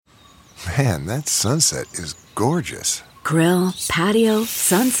Man, that sunset is gorgeous. Grill, patio,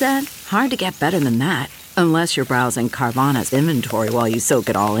 sunset. Hard to get better than that. Unless you're browsing Carvana's inventory while you soak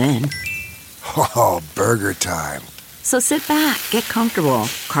it all in. Oh, burger time. So sit back, get comfortable.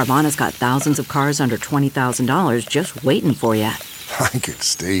 Carvana's got thousands of cars under $20,000 just waiting for you. I could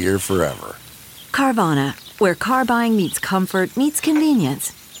stay here forever. Carvana, where car buying meets comfort meets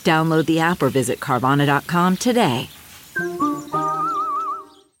convenience. Download the app or visit Carvana.com today.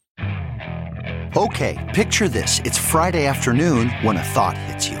 Okay, picture this. It's Friday afternoon when a thought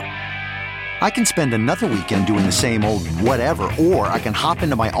hits you. I can spend another weekend doing the same old whatever, or I can hop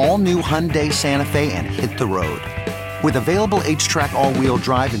into my all-new Hyundai Santa Fe and hit the road. With available H-Track all-wheel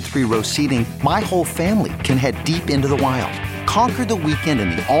drive and 3-row seating, my whole family can head deep into the wild. Conquer the weekend in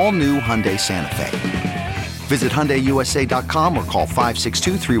the all-new Hyundai Santa Fe. Visit HyundaiUSA.com or call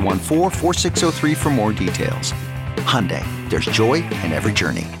 562-314-4603 for more details. Hyundai, there's joy in every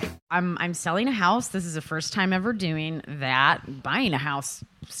journey. I'm selling a house. This is the first time ever doing that. Buying a house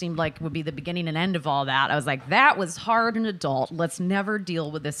seemed like would be the beginning and end of all that. I was like, that was hard and adult. Let's never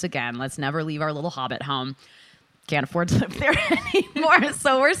deal with this again. Let's never leave our little hobbit home. Can't afford to live there anymore.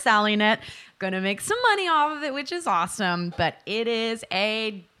 So we're selling it. Going to make some money off of it, which is awesome. But it is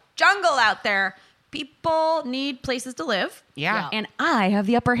a jungle out there. People need places to live. Yeah. And I have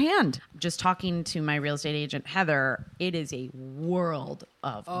the upper hand. Just talking to my real estate agent, Heather, it is a world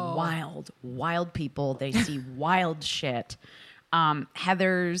of wild people. They see wild shit.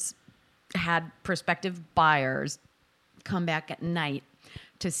 Heather's had prospective buyers come back at night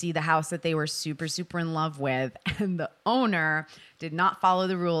to see the house that they were super, super in love with. And the owner did not follow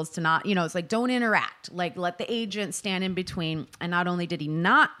the rules to not, it's like, don't interact. Like, let the agent stand in between. And not only did he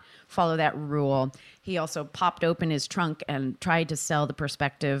not follow that rule, he also popped open his trunk and tried to sell the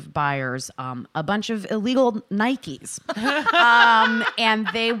prospective buyers a bunch of illegal Nikes. And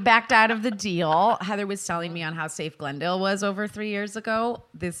they backed out of the deal. Heather was telling me on how safe Glendale was over 3 years ago.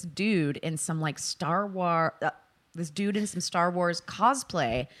 This dude in some Star Wars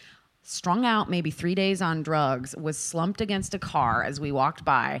cosplay, strung out maybe 3 days on drugs, was slumped against a car as we walked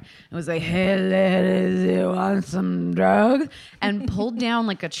by and was like, "Hey ladies, you want some drugs?" And pulled down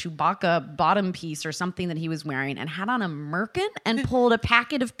like a Chewbacca bottom piece or something that he was wearing and had on a merkin and pulled a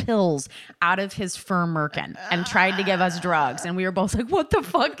packet of pills out of his fur merkin and tried to give us drugs. And we were both like, what the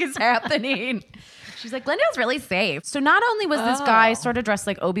fuck is happening? She's like, Glendale's really safe. So not only was this guy sort of dressed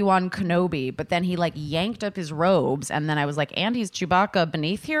like Obi-Wan Kenobi, but then he yanked up his robes. And then I was like, and he's Chewbacca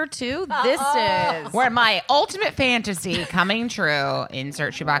beneath here too? This is where my ultimate fantasy coming true.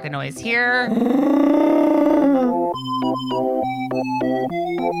 Insert Chewbacca noise here.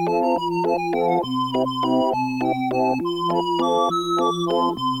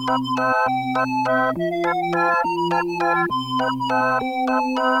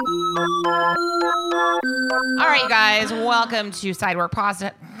 All right, guys, welcome to Sidework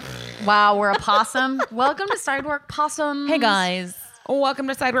Possum. Wow, we're a possum. Welcome to Sidework Possum. Hey, guys. Welcome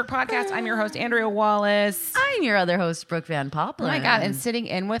to Sidework Podcast. I'm your host, Andrea Wallace. I'm your other host, Brooke Van Poppelen. Oh, my God. And sitting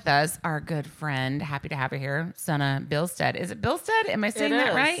in with us, our good friend, happy to have her here, Suna Bilstead. Is it Bilstead? Am I saying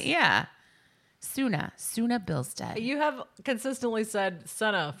that right? Yeah. Suna Bilstead. You have consistently said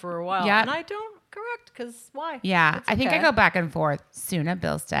Suna for a while. Yeah. And I don't correct because why? Yeah. It's I think okay. I go back and forth. Suna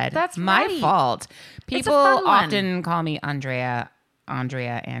Bilstead. That's my right. fault. People fun one. often call me Andrea.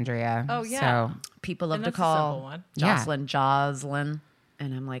 Oh, yeah. So People love And to that's a simple call one. Jocelyn.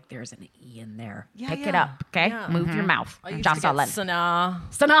 And I'm like, there's an E in there. Pick it yeah. up, okay? Yeah. Move your mouth. I used to get Jocelyn.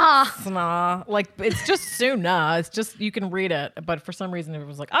 Suna. Like, it's just Suna. It's just, you can read it. But for some reason, it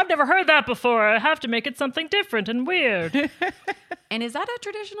was like, I've never heard that before. I have to make it something different and weird. And is that a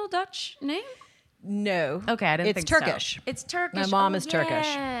traditional Dutch name? No. Okay, I didn't think so. It's Turkish. It's Turkish. My mom is Turkish.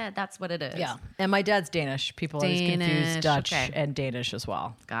 Yeah, that's what it is. Yeah. And my dad's Danish. People always confuse Danish, Dutch okay. and Danish as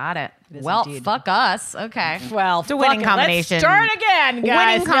well. Got it. is Well, indeed. fuck us. Okay. Well, it's a winning fuck it. combination. Let's start again,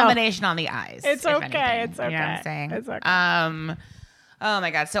 guys. Winning combination on the eyes. It's if okay. anything. It's okay. You know what I'm saying? It's okay. Oh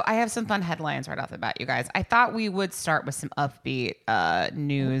my God. So I have some fun headlines right off the bat, you guys. I thought we would start with some upbeat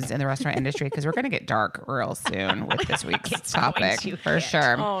news in the restaurant industry because we're going to get dark real soon with this week's topic for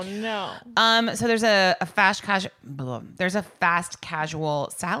sure. Oh no. So there's a fast casual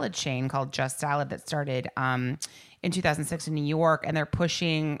salad chain called Just Salad that started in 2006 in New York, and they're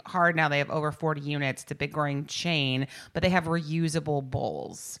pushing hard now. They have over 40 units. It's a big growing chain, but they have reusable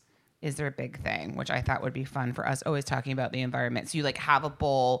bowls. Is their big thing, which I thought would be fun for us, always talking about the environment. So you have a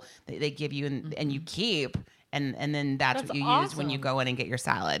bowl that they give you and you keep, and then that's what you use when you go in and get your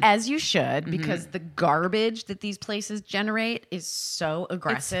salad. As you should, because the garbage that these places generate is so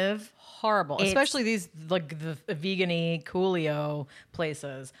aggressive. horrible, especially these like the vegan-y Coolio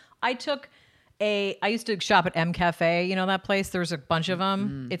places. I used to shop at M Cafe. You know that place? There's a bunch of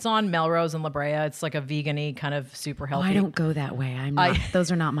them. It's on Melrose and La Brea. It's like a vegan-y kind of super healthy. I don't go that way. I'm not.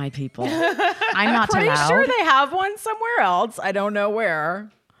 Those are not my people. I'm not Pretty allowed. sure they have one somewhere else. I don't know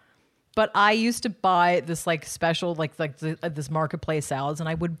where. But I used to buy this like special this marketplace salads, and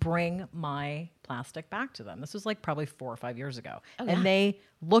I would bring my plastic back to them. This was like probably 4 or 5 years ago, and they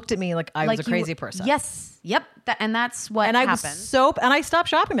looked at me like I was a crazy person. Yes. Yep. And that's what And happened. I stopped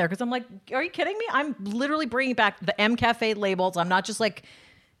shopping there because I'm like, are you kidding me? I'm literally bringing back the M Cafe labels. I'm not just like,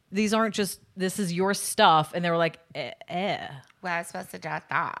 these aren't just, this is your stuff. And they were like, Well, I was supposed to do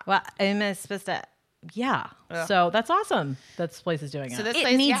that. Well, am I supposed to? Yeah. So that's awesome. This place is doing it. So this It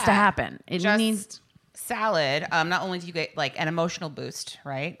place, needs to happen. It just needs salad. Not only do you get like an emotional boost,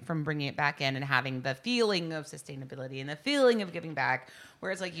 right, from bringing it back in and having the feeling of sustainability and the feeling of giving back,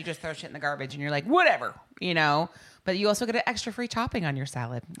 whereas like you just throw shit in the garbage and you're like, whatever, you know. But you also get an extra free topping on your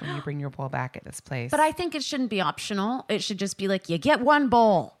salad when you bring your bowl back at this place. But I think it shouldn't be optional. It should just be like, you get one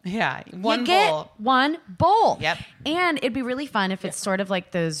bowl. yeah, You one get bowl. one bowl. Yep. And it'd be really fun if it's sort of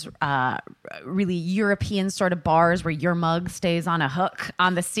like those really European sort of bars where your mug stays on a hook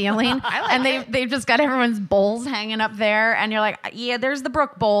on the ceiling. And they've just got everyone's bowls hanging up there. And you're like, yeah, there's the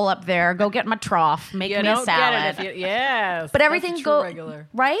Brook bowl up there. Go get my trough. Make you me don't a salad. get it if you, yes. But everything that's a true goes regular.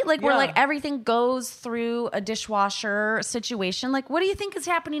 right, like where Yeah. like everything goes through a dishwasher situation. Like, what do you think is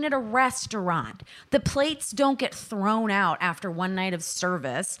happening at a restaurant? The plates don't get thrown out after one night of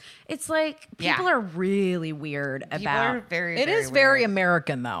service. It's like people are really weird People about. are very. It very is very weird.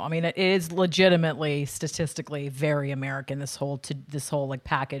 American, though. I mean, it is legitimately, statistically, very American. This whole like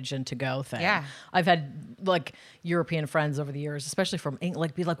package and to go thing. Yeah. I've had like European friends over the years, especially from England,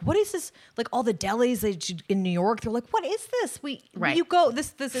 like be like, "What is this?" Like all the delis in New York, they're like, "What is this?" Right. You go.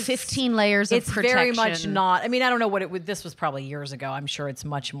 This is 15 layers of It's very much protection. not. I mean, I don't know what it would. This was probably years ago. I'm sure it's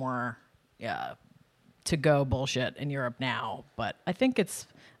much more, to go bullshit in Europe now. But I think it's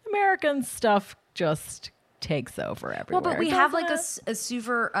American stuff just takes over everywhere. Well, but we have like doesn't it? a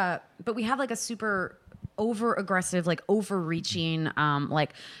super, but we have like a super over aggressive, like overreaching,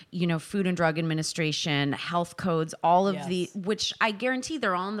 like, you know, Food and Drug Administration, health codes, all of the, which I guarantee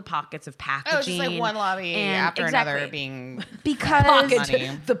they're all in the pockets of packaging. Oh, it's just like one lobby and after exactly. another being Because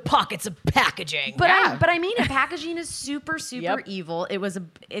money. the pockets of packaging. But Yeah. I mean it. Packaging is super Yep. evil.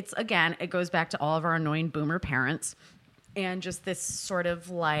 It's again, it goes back to all of our annoying boomer parents. And just this sort of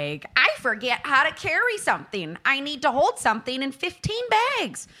like, I forget how to carry something. I need to hold something in 15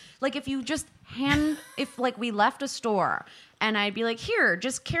 bags. Like if you just if like we left a store and I'd be like, here,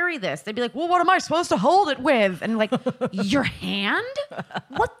 just carry this. They'd be like, well, what am I supposed to hold it with? And like, your hand?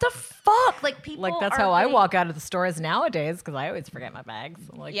 What the fuck? Like people Like that's are how I getting- walk out of the stores nowadays because I always forget my bags.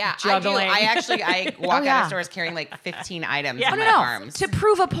 I'm like Yeah, juggling. I walk out yeah. of stores carrying like 15 items Yeah. in No, my no, arms. to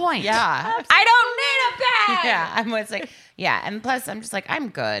prove a point. Yeah. I don't need a bag. Yeah, I'm always like, yeah, and plus I'm just like, I'm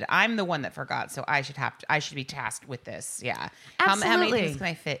good. I'm the one that forgot, so I should be tasked with this. Yeah, How many Absolutely. things can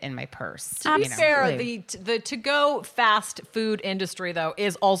I fit in my purse? To be you know? fair, Absolutely. the to-go fast food industry, though,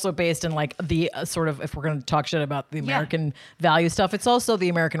 is also based in like the sort of, if we're going to talk shit about the American value stuff, it's also the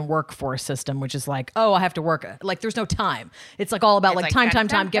American workforce system, which is like, oh, I have to work. Like, there's no time. It's like all about It's like like,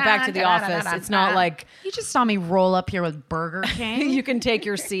 time, get back to the office. It's not like You just saw me roll up here with Burger King. you can take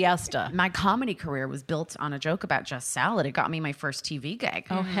your siesta. My comedy career was built on a joke about Just Salad. It got me my first TV gig.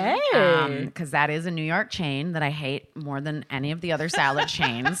 Oh, hey. Because that is a New York chain that I hate more than any of the other salad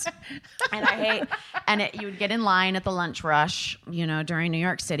chains. And I hate, you would get in line at the lunch rush, you know, during New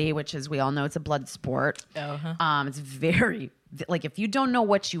York City, which is, we all know it's a blood sport. It's very, like, if you don't know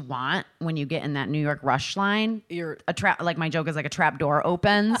what you want when you get in that New York rush line, You're- a trap. Like my joke is like a trap door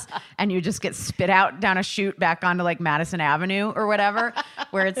opens and you just get spit out down a chute back onto like Madison Avenue or whatever,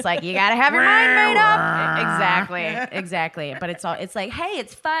 where it's like you gotta have your mind made up. Exactly. But it's like, hey,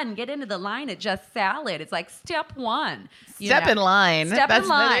 it's fun. Get into the line at Just Salad. It's like step one. you Step know. in line. Step That's in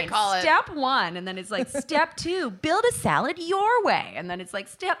what they line. call it. Step one, and then it's like step two, build a salad your way, and then it's like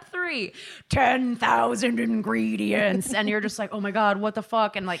step three, 10,000 ingredients, and you're just like, oh my god, what the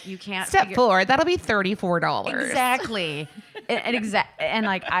fuck, and like you can't. Step figure- 4, that'll be $34. Exactly. And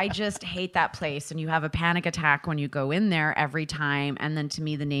like I just hate that place, and you have a panic attack when you go in there every time. And then to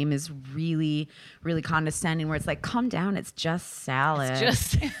me, the name is really, really condescending. Where it's like, calm down, it's just salad.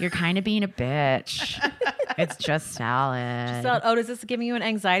 just- You're kind of being a bitch. It's just salad. So, oh, does this giving you an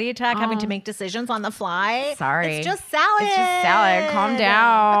anxiety attack having to make decisions on the fly? Sorry, It's just salad. It's just salad. Calm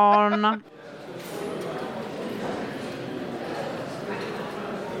down.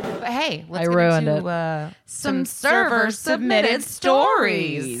 But hey, let's I get ruined into Some server-submitted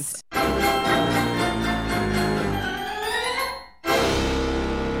stories.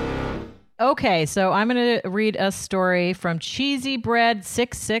 Okay, so I'm going to read a story from Cheesy Bread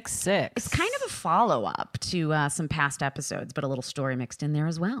 666. It's kind of a follow-up to some past episodes, but a little story mixed in there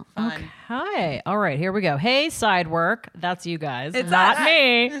as well. Hi. All right, here we go. Hey, Sidework. That's you guys. It's not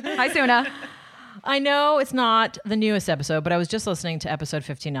me. Hi, Suna. I know it's not the newest episode, but I was just listening to episode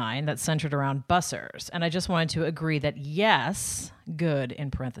 59 that's centered around bussers. And I just wanted to agree that yes, good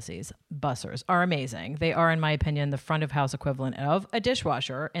in parentheses, bussers are amazing. They are, in my opinion, the front of house equivalent of a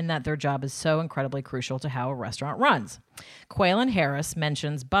dishwasher in that their job is so incredibly crucial to how a restaurant runs. Quaylen Harris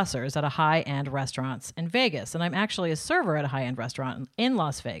mentions bussers at a high-end restaurants in Vegas. And I'm actually a server at a high-end restaurant in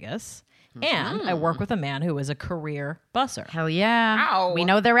Las Vegas. And I work with a man who is a career busser. Hell yeah. Ow. We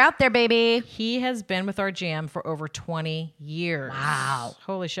know they're out there, baby. He has been with our GM for over 20 years. Wow.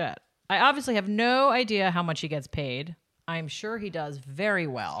 Holy shit. I obviously have no idea how much he gets paid. I'm sure he does very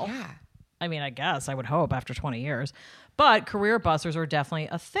well. Yeah. I mean, I guess I would hope after 20 years. But career bussers are definitely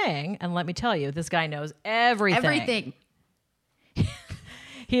a thing. And let me tell you, this guy knows everything. Everything.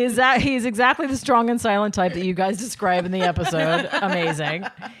 He's exactly the strong and silent type that you guys describe in the episode. Amazing.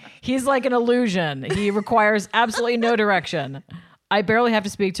 He's like an illusion. He requires absolutely no direction. I barely have to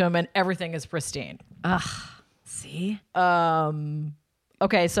speak to him and everything is pristine. See?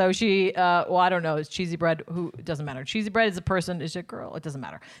 Okay, so she, well, I don't know. It's Cheesy Bread. Who doesn't matter. Cheesy Bread is a person, is a girl. It doesn't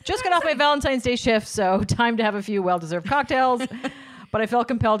matter. Just got off my Valentine's Day shift, so time to have a few well-deserved cocktails. But I felt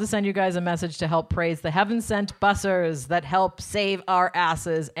compelled to send you guys a message to help praise the heaven-sent bussers that help save our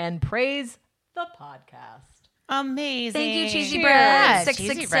asses and praise the podcast. Amazing. Thank you, Cheesy Cheers. Bread.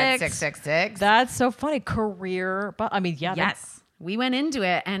 Cheesy Bread 666. That's so funny. Career, but I mean, yeah. Yes. We went into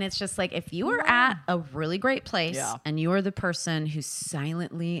it and it's just like if you are at a really great place and you are the person who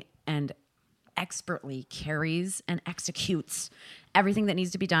silently and expertly carries and executes everything that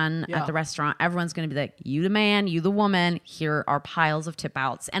needs to be done at the restaurant, everyone's going to be like, you the man, you the woman, here are piles of tip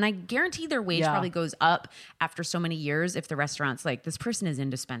outs. And I guarantee their wage probably goes up after so many years. If the restaurant's like, this person is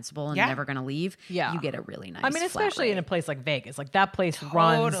indispensable and never going to leave, you get a really nice I mean, especially flat in a place like Vegas, like that place Totally.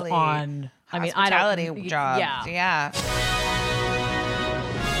 runs on, I mean, I Hospitality don't, jobs. Yeah.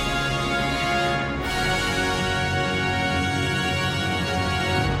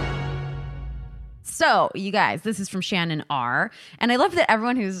 So, you guys, this is from Shannon R. And I love that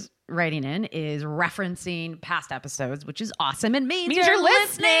everyone who's writing in is referencing past episodes, which is awesome. It means you're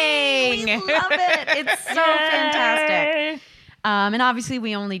listening. We love it. It's so fantastic. And obviously,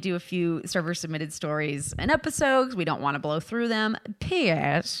 we only do a few server-submitted stories an episode because we don't want to blow through them.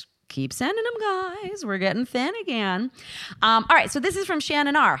 P.S. Keep sending them, guys. We're getting thin again. All right, so this is from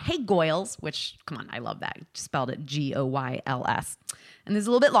Shannon R. Hey, Goyles, which, come on, I love that. Spelled it Goyls. And this is a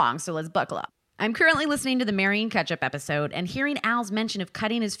little bit long, so let's buckle up. I'm currently listening to the Marion Ketchup episode, and hearing Al's mention of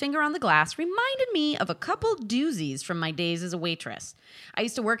cutting his finger on the glass reminded me of a couple doozies from my days as a waitress. I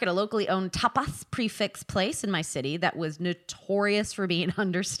used to work at a locally owned tapas prefix place in my city that was notorious for being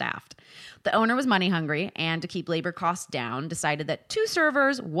understaffed. The owner was money hungry, and to keep labor costs down, decided that 2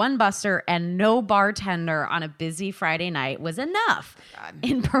 servers, 1 busser, and no bartender on a busy Friday night was enough.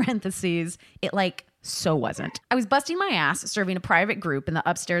 In parentheses, it so wasn't. I was busting my ass serving a private group in the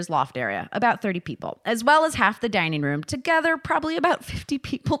upstairs loft area, about 30 people, as well as half the dining room, together probably about 50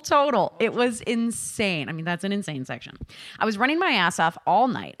 people total. It was insane. I mean, that's an insane section. I was running my ass off all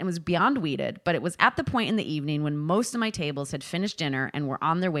night and was beyond weeded, but it was at the point in the evening when most of my tables had finished dinner and were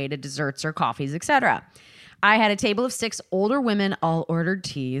on their way to desserts or coffees, etc. I had a table of 6 older women, all ordered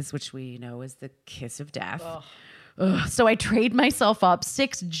teas, which we know is the kiss of death. So I trayed myself up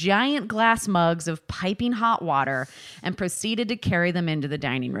 6 giant glass mugs of piping hot water and proceeded to carry them into the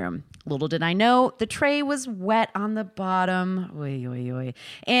dining room. Little did I know, the tray was wet on the bottom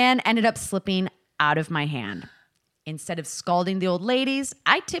and ended up slipping out of my hand. Instead of scalding the old ladies,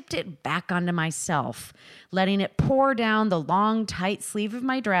 I tipped it back onto myself, letting it pour down the long, tight sleeve of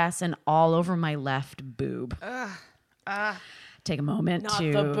my dress and all over my left boob. Take a moment Not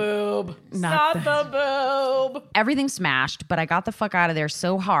to... the boob. Not the boob. Everything smashed, but I got the fuck out of there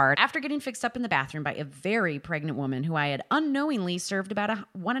so hard after getting fixed up in the bathroom by a very pregnant woman who I had unknowingly served about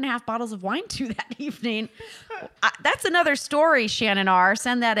 1.5 bottles of wine to that evening. That's another story, Shannon R.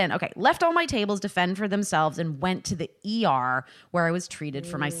 Send that in. Okay, left all my tables to fend for themselves and went to the ER where I was treated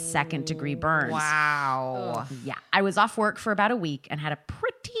for my 2nd-degree burns. Wow. Yeah, I was off work for about a week and had a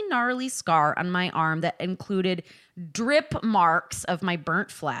pretty gnarly scar on my arm that included drip marks of my burnt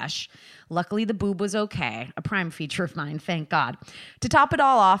flesh. Luckily, the boob was okay, a prime feature of mine, thank God. To top it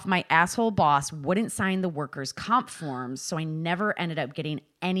all off, my asshole boss wouldn't sign the workers' comp forms, so I never ended up getting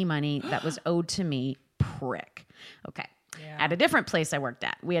any money that was owed to me. Prick. Okay. At a different place I worked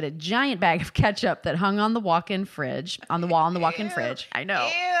at, we had a giant bag of ketchup that hung on the walk-in fridge, on the wall in the walk-in fridge. I know.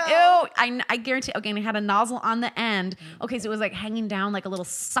 Ew. I guarantee. Okay, and it had a nozzle on the end. Okay, so it was like hanging down like a little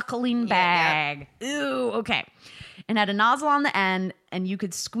suckling bag. Ew. Okay. And had a nozzle on the end, and you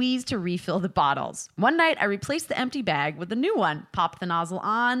could squeeze to refill the bottles. One night, I replaced the empty bag with a new one, popped the nozzle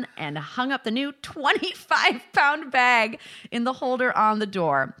on, and hung up the new 25-pound bag in the holder on the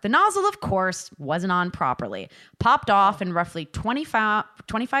door. The nozzle, of course, wasn't on properly. Popped off, and roughly 25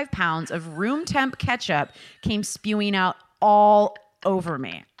 pounds of room temp ketchup came spewing out all over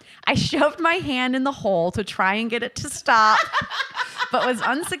me. I shoved my hand in the hole to try and get it to stop, but was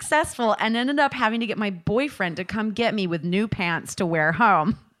unsuccessful and ended up having to get my boyfriend to come get me with new pants to wear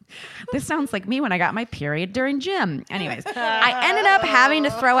home. This sounds like me when I got my period during gym. Anyways, I ended up having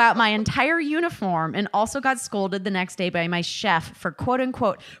to throw out my entire uniform and also got scolded the next day by my chef for quote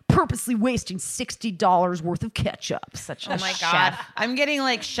unquote purposely wasting $60 worth of ketchup. Such a Oh my chef. God. I'm getting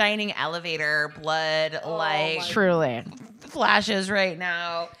like shining elevator blood, Truly. flashes right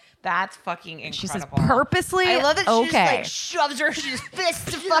now. That's fucking incredible. She says purposely. I love that she just okay. like shoves her fist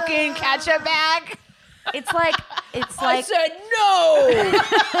to fucking ketchup bag. It's like I said no.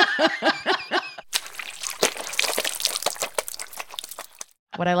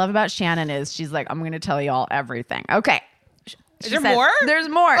 what I love about Shannon is she's like, I'm going to tell you all everything. Okay. Is there more? There's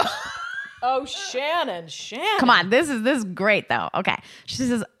more. Oh, Shannon. Come on. This is great though. Okay.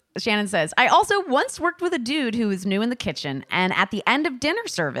 Shannon says, I also once worked with a dude who was new in the kitchen, and at the end of dinner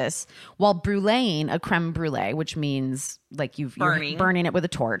service, while bruleeing a creme brulee, which means like you're burning it with a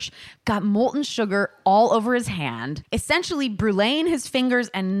torch, got molten sugar all over his hand, essentially bruleeing his fingers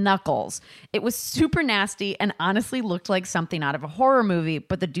and knuckles. It was super nasty and honestly looked like something out of a horror movie,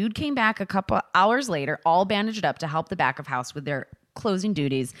 but the dude came back a couple hours later, all bandaged up to help the back of house with their closing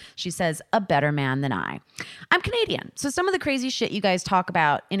duties. She says, a better man than I. I'm Canadian, so some of the crazy shit you guys talk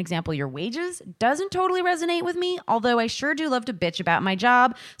about, in example, your wages, doesn't totally resonate with me, although I sure do love to bitch about my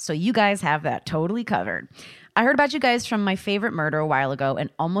job, so you guys have that totally covered. I heard about you guys from My Favorite Murder a while ago and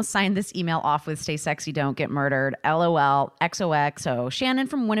almost signed this email off with Stay Sexy, Don't Get Murdered, LOL, XOXO, Shannon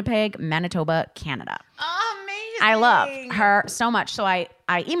from Winnipeg, Manitoba, Canada. Amazing. I love her so much. So I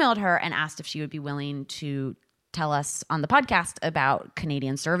emailed her and asked if she would be willing to tell us on the podcast about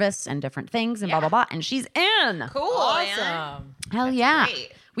Canadian service and different things and blah, blah, blah. And she's in. Cool. Awesome. Hell yeah.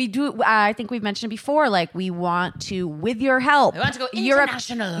 great. We do. I think we've mentioned before, like we want to, with your help, We want to go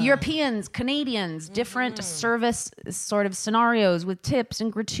international. Europeans, Canadians, different service sort of scenarios with tips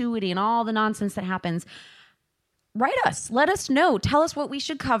and gratuity and all the nonsense that happens. Write us. Let us know. Tell us what we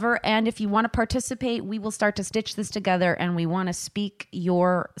should cover. And if you want to participate, we will start to stitch this together and we want to speak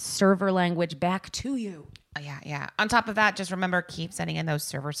your server language back to you. Yeah. On top of that, just remember, keep sending in those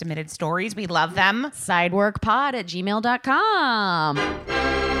server submitted stories. We love them. Sideworkpod@gmail.com.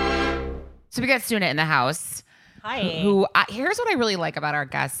 So we got Suna in the house. Hi. Here's what I really like about our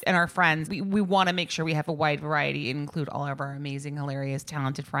guests and our friends. We want to make sure we have a wide variety and include all of our amazing, hilarious,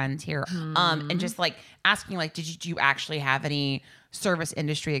 talented friends here. And just like asking, like, did you actually have any service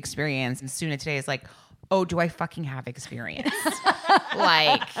industry experience? And Suna today is like, oh, do I fucking have experience?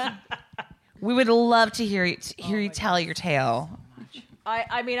 Like, we would love to hear you tell your tale.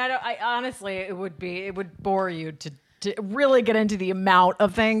 I mean, I honestly, it would bore you to really get into the amount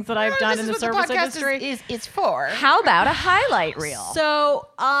of things that I've done in the service industry. Is for. How about a highlight reel? So,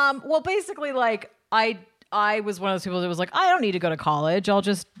 well, basically, like I was one of those people that was like, I don't need to go to college. I'll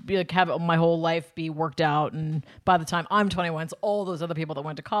just be like, have my whole life be worked out, and by the time I'm 21, so all those other people that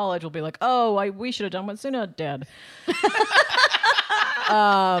went to college will be like, oh, we should have done what Suna did.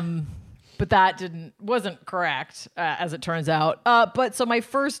 But that wasn't correct, as it turns out. But so my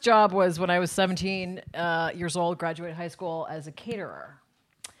first job was when I was 17 years old, graduated high school as a caterer.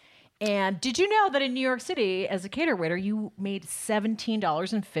 And did you know that in New York City, as a cater waiter, you made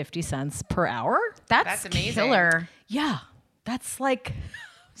 $17.50 per hour? That's amazing. Killer. Yeah, that's like,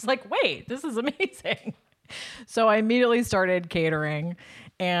 it's like, wait, this is amazing. So I immediately started catering,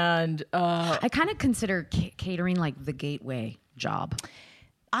 and I kind of consider catering like the gateway job.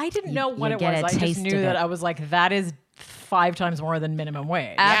 I didn't know what you it get was. a I taste just of knew that it. I was like, that is 5 times more than minimum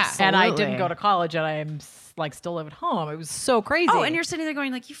wage. Absolutely. And I didn't go to college, and I'm like still live at home. It was so crazy. Oh, and you're sitting there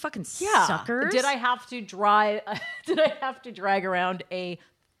going like, you fucking suckers. Did I have to drag around a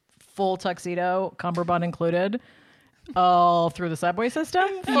full tuxedo, cummerbund included, all through the subway system.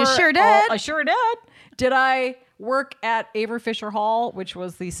 You sure did. I sure did. Did I work at Avery Fisher Hall, which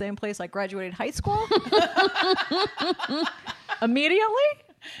was the same place I graduated high school? Immediately?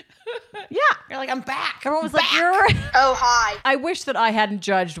 Yeah. You're like, I'm back. Everyone was like, you're... Oh, hi. I wish that I hadn't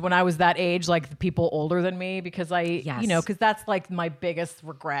judged when I was that age, like the people older than me, because because that's like my biggest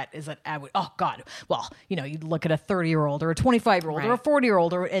regret is that I would, oh God, well, you look at a 30-year-old or a 25-year-old or a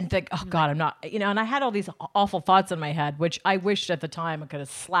 40-year-old and think, oh God, I'm not, and I had all these awful thoughts in my head, which I wished at the time I could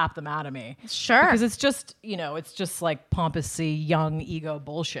have slapped them out of me. Sure. Because it's just, it's just like pompousy, young ego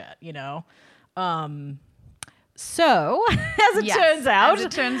bullshit, So, as it turns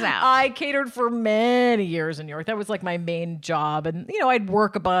out, I catered for many years in New York. That was like my main job. And, I'd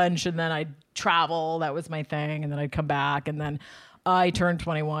work a bunch and then I'd travel. That was my thing. And then I'd come back. And then I turned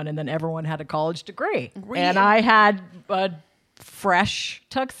 21 and then everyone had a college degree. And I had a fresh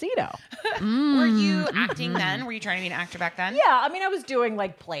tuxedo. Were you acting then? Were you trying to be an actor back then? Yeah. I mean, I was doing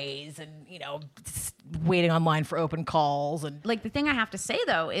like plays and, waiting online for open calls. And Like the thing I have to say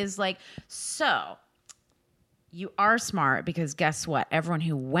though is like, so... You are smart because guess what? Everyone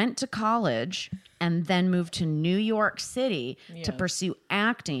who went to college and then moved to New York City to pursue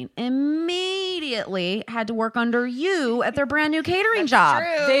acting immediately had to work under you at their brand new catering job.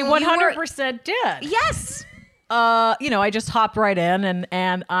 true. they 100% did. Yes. I just hopped right in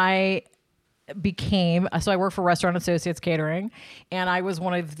and I became, so I worked for Restaurant Associates Catering, and I was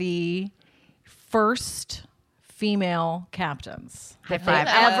one of the first female captains. High five.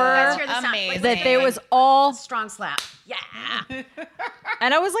 Ever Amazing. that there was all, Strong slap. Yeah.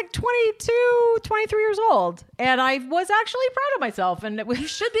 and I was like 22, 23 years old, and I was actually proud of myself, and it was, You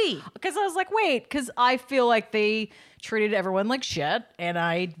should be. because I was like, wait, because I feel like they treated everyone like shit, and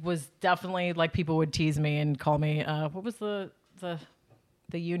I was definitely like, people would tease me and call me, what was the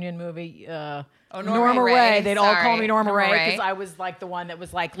Union movie? Norma Ray. They'd all call Sorry. me Norma Ray Ray. because I was like the one that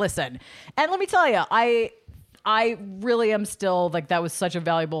was like, listen. And let me tell you, I really am still like, that was such a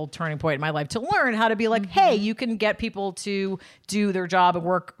valuable turning point in my life to learn how to be like, hey, you can get people to do their job and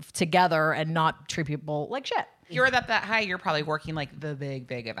work together and not treat people like shit. You're at that high, you're probably working like the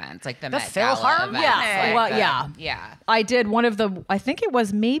big events, like the Met Phil Gala Hartman? events, Yeah. like Well, the- yeah. Yeah. I did one of the, I think it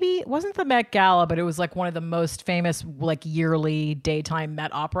wasn't the Met Gala, but it was like one of the most famous like yearly daytime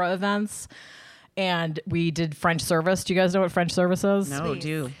Met Opera events. And we did French service. Do you guys know what French service is? No,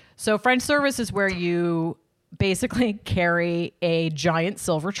 do. So French service is where you basically carry a giant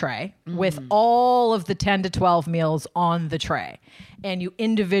silver tray with all of the 10 to 12 meals on the tray. And you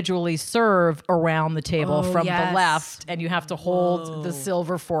individually serve around the table from the left, and you have to hold the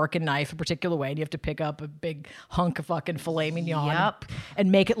silver fork and knife a particular way, and you have to pick up a big hunk of fucking filet mignon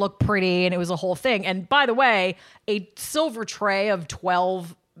and make it look pretty, and it was a whole thing. And by the way, a silver tray of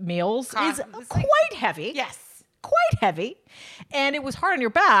 12 meals is quite heavy. Yes. Quite heavy, and it was hard on your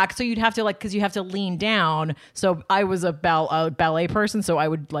back, so you'd have to because you have to lean down. So I was a ballet person, so I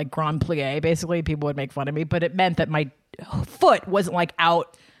would like grand plie. Basically, people would make fun of me, but it meant that my foot wasn't like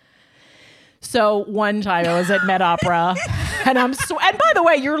out. So one time I was at Met Opera, and and by the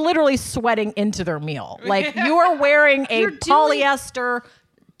way, you're literally sweating into their meal, like you are wearing a polyester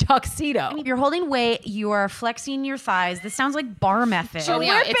tuxedo. You're holding weight. You are flexing your thighs. This sounds like bar method. Oh,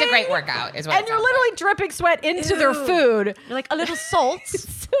 yeah, it's a great workout, is what And it you're sounds literally dripping sweat into their food. You're like a little salt. It's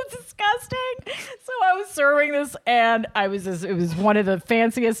so disgusting. So I was serving this, and it was one of the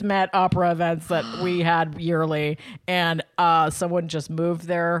fanciest Met Opera events that we had yearly, and someone just moved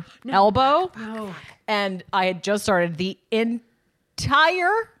their elbow, and I had just started the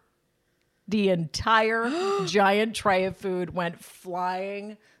entire giant tray of food went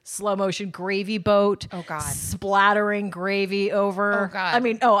flying. Slow motion gravy boat. Oh, God. Splattering gravy over. Oh, God. I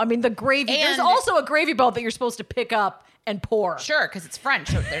mean the gravy. There's And- also a gravy boat that you're supposed to pick up and pour. Sure, because it's French,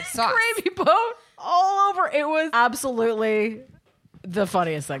 so there's sauce. Gravy boat all over. It was absolutely the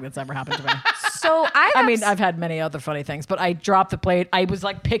funniest thing that's ever happened to me. So I've had many other funny things, but I dropped the plate. I was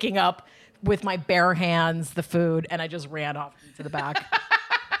like picking up with my bare hands the food, and I just ran off to the back.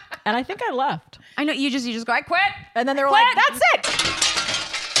 And I think I left. I know you just go, I quit. And then they were like, that's it.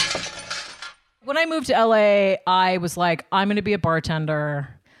 When I moved to LA, I was like, I'm going to be a bartender.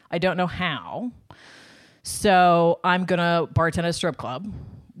 I don't know how. So I'm going to bartend at a strip club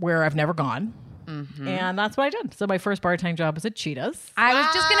where I've never gone. Mm-hmm. And that's what I did. So my first bartending job was at Cheetah's. I was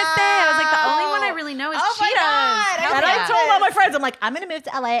just going to say, I was like, the only one I really know is Cheetahs. Hell And yeah. I told all my friends, I'm like, I'm going to move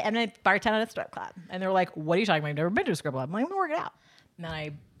to LA. I'm going to bartend at a strip club. And they're like, what are you talking about? I've never been to a strip club. I'm like, I'm going to work it out. And then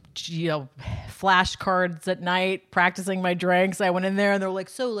I flashcards at night, practicing my drinks. I went in there and they're like,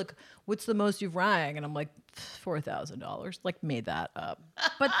 so like, what's the most you've rang? And I'm like, $4,000. Like made that up.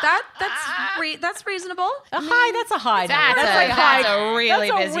 But that's reasonable. A high. That's a high. That's number. a- like that's high. a really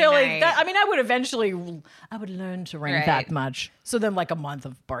that's busy night. I mean, I would learn to ring Right. that much. So then, like a month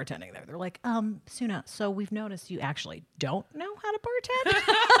of bartending there, they're like, Suna. So we've noticed you actually don't know how to bartend.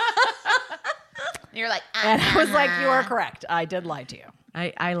 You're like, And I was like, you are correct. I did lie to you,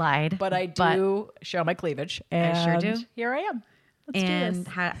 I lied, but I do show my cleavage. And I sure do. Here I am. Let's do And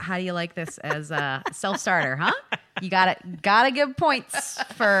this. how do you like this as a self-starter, huh? You gotta give points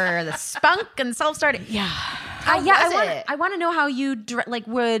for the spunk and self-starting. Yeah. I want to know how you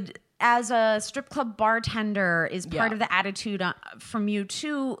would, as a strip club bartender, is part Yeah. of the attitude from you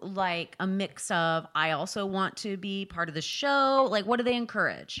too, like a mix of I also want to be part of the show. Like, what do they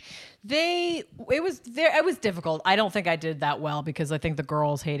encourage? It was difficult. I don't think I did that well because I think the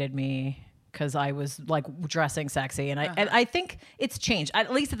girls hated me because I was like dressing sexy, and I think it's changed.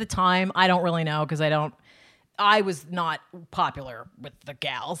 At least at the time, I don't really know because I was not popular with the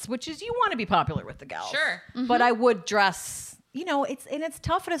gals, which is you want to be popular with the gals. Sure. But I would dress, it's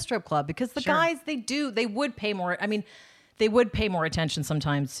tough at a strip club because the guys they would pay more. I mean, they would pay more attention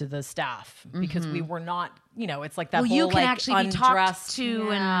sometimes to the staff because we were not, it's like that whole You can like actually be talked undressed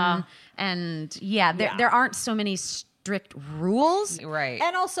to, Yeah. there aren't so many strict rules. right.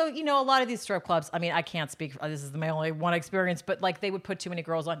 And also, a lot of these strip clubs, I mean, I can't speak, this is my only one experience, but like they would put too many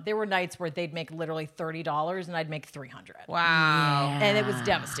girls on. There were nights where they'd make literally $30 and I'd make $300. Wow. And it was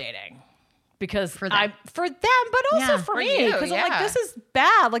devastating because For them. for them, but also Yeah. for For me. you, Because I'm yeah. like, this is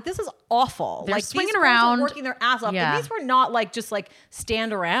bad. Like, this is awful. They're like, swinging these girls around. are working their ass off. Yeah. And these were not like just like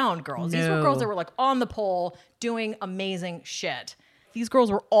stand around girls. These were No. girls that were like on the pole doing amazing shit. These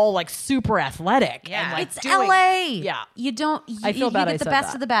girls were all like super athletic. Yeah. And, like, It's doing- LA. Yeah. You don't. I feel you bad get I the said best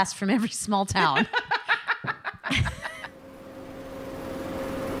that. of the best from every small town.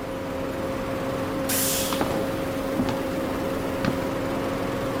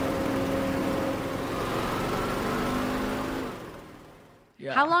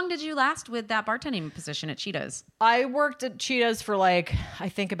 How long did you last with that bartending position at Cheetahs? I worked at Cheetahs for like, I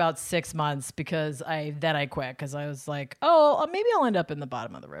think about 6 months because I quit because I was like, maybe I'll end up in the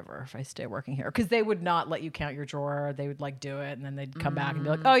bottom of the river if I stay working here. Because they would not let you count your drawer. They would like do it and then they'd come back and be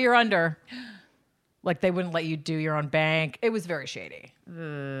like, oh, you're under. Like they wouldn't let you do your own bank. It was very shady.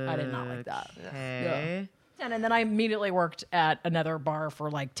 I did not like that. Okay. And then I immediately worked at another bar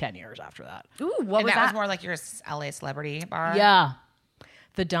for like 10 years after that. Ooh, what And was that that? was more like your LA celebrity bar. Yeah.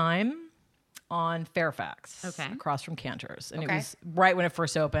 The Dime on Fairfax. Okay. Across from Cantor's. And Okay. it was right when it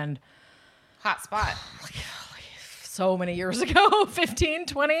first opened. Hot spot. So many years ago, 15,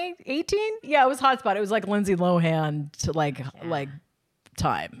 20, 18. Yeah, it was hotspot. It was like Lindsay Lohan to like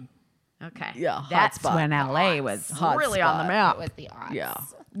time. Okay. Yeah, That's hotspot. when LA was Hot really on the spot. map. With the odds. Yeah.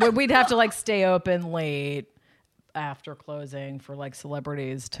 But we'd have to like stay open late after closing for like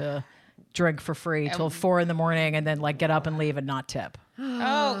celebrities to drink for free till 4 a.m. and then like get up and leave and not tip.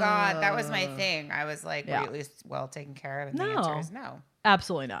 Oh God, that was my thing. I was like, Yeah. were you at least well taken care of? And the No. answer is no,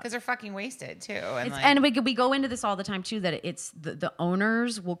 Absolutely not. because they're fucking wasted too. And It's, like, and we go into this all the time too, that it's the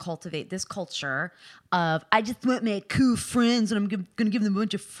owners will cultivate this culture of I just want my cool friends and I'm gonna give them a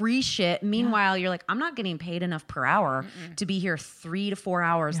bunch of free shit. Meanwhile, you're like, I'm not getting paid enough per hour to be here 3 to 4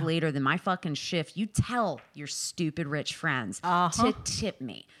 hours later than my fucking shift. You tell your stupid rich friends to tip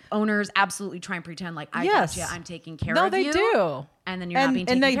me. Owners absolutely try and pretend like I Yes. got you, I'm taking care No, of they you. do. And then you're not being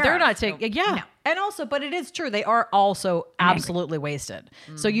taken care they're of. not So, taking, yeah. no. And also, but it is true. They are also absolutely wasted.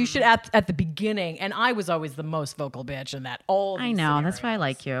 So you should at the beginning, and I was always the most vocal bitch in that. I know. That's why I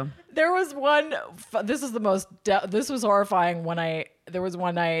like you. There was one. This is the most. This was horrifying when there was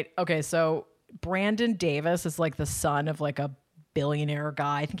one night. Okay, so Brandon Davis is like the son of like a billionaire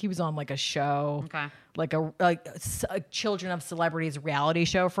guy. I think he was on like a show, Okay. like a Children of Celebrities reality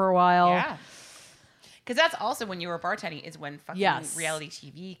show for a while. yeah. Because that's also when you were bartending is when fucking Yes. reality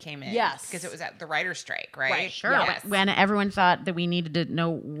TV came in. Yes. Because it was at the writer's strike, right? Right, Sure. Yes. When everyone thought that we needed to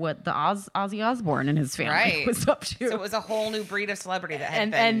know what the Ozzy Osbourne and his family Right. was up to. So it was a whole new breed of celebrity that had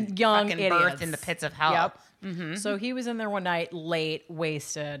and been young fucking idiots. birthed in the pits of hell. Yep. So he was in there one night, late,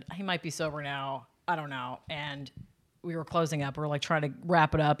 wasted. He might be sober now. I don't know. And we were closing up. We were like trying to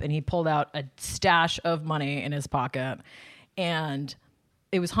wrap it up, and he pulled out a stash of money in his pocket, and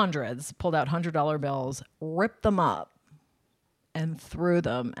it was hundreds. Pulled out $100 bills, ripped them up, and threw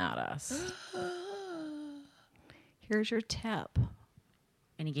them at us. Here's your tip.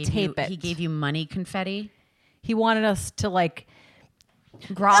 and he gave Tape you it. he gave you money confetti. He wanted us to like.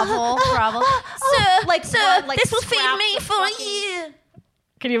 Grovel. Like, sir, like this will feed scrap me the for fucking- a year.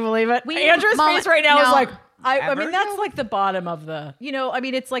 Can you believe it? We- Andrew's Molly- face right now is no. like, I mean, that's like the bottom of the, I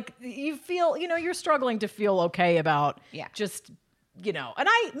mean, it's like you feel, you're struggling to feel okay about just, and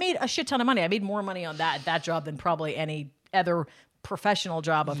I made a shit ton of money. I made more money on that job than probably any other professional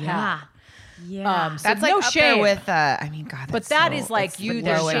job I've had. Yeah. So That's like no up shame. there with, I mean, God, But that's that so- is like it's the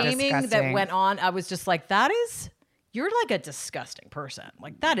low and shaming that disgusting. went on. I was just like, you're like a disgusting person.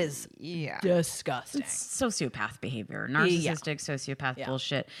 Like that is disgusting. Sociopath behavior, narcissistic sociopath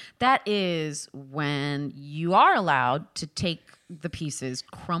bullshit. That is when you are allowed to take the pieces,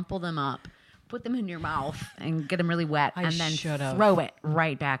 crumple them up, put them in your mouth, and get them really wet, and then should've. throw it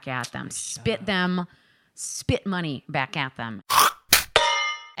right back at them. Spit money back at them.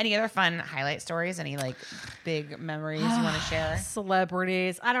 Any other fun highlight stories? Any like big memories you want to share?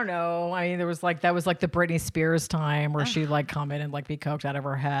 Celebrities. I don't know. I mean, that was like the Britney Spears time where she'd like come in and like be coked out of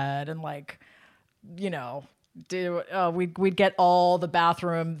her head and like, we'd get all the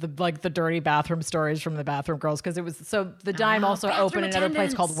bathroom, the dirty bathroom stories from the Bathroom Girls because it was so the Dime also opened another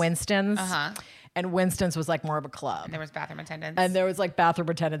place called Winston's. And Winston's was like more of a club. And there was bathroom attendants. And there was like bathroom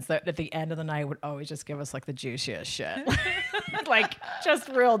attendants that at the end of the night would always just give us like the juiciest shit. Like just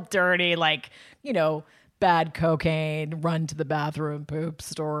real dirty, like, bad cocaine, run to the bathroom, poop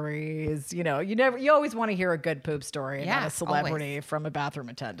stories. You always want to hear a good poop story about a celebrity from a bathroom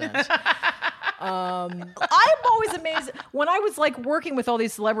attendant. I'm always amazed when I was like working with all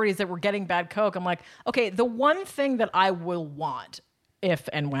these celebrities that were getting bad coke. I'm like, okay, the one thing that I will want if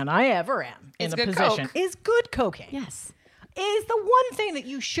and when I ever am in a position is good cocaine. Yes. Is the one thing that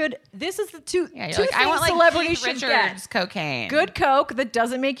you should. This is the two you're things I want like celebrities Keith should Richards get. cocaine. Good coke that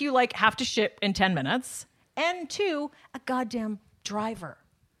doesn't make you like have to shit in 10 minutes. And 2, a goddamn driver.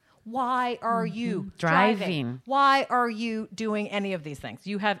 Why are you driving? Why are you doing any of these things?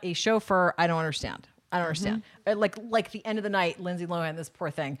 You have a chauffeur. I don't understand. Like the end of the night, Lindsay Lohan, this poor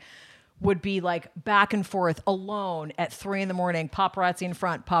thing, would be like back and forth alone at 3 a.m, paparazzi in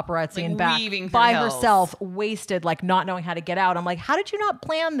front, paparazzi in back, by herself, wasted, like not knowing how to get out. I'm like, how did you not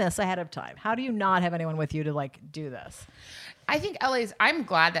plan this ahead of time? How do you not have anyone with you to like do this? I think I'm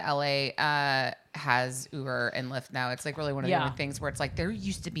glad that LA has Uber and Lyft now. It's like really one of the only things where it's like there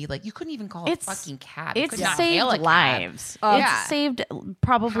used to be like you couldn't even call a fucking cab. It's saved lives. It's saved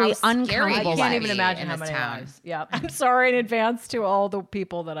probably uncountable lives. I can't even imagine how many lives. Yeah. I'm sorry in advance to all the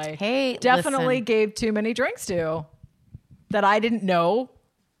people that I definitely gave too many drinks to that I didn't know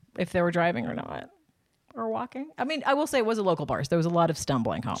if they were driving or not or walking. I mean, I will say it was a local bar. So there was a lot of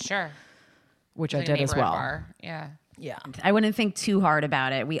stumbling home. Sure. Which I did as well. Bar. Yeah. Yeah. I wouldn't think too hard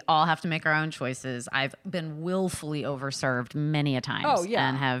about it. We all have to make our own choices. I've been willfully overserved many a times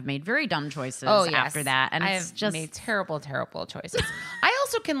and have made very dumb choices after that. And I it's have just made terrible choices. I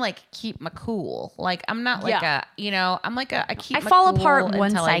also can like keep my cool. Like I'm not like I keep I my fall cool apart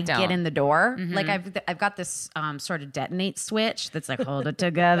once until I don't. get in the door. Like I've got this sort of detonate switch that's like hold it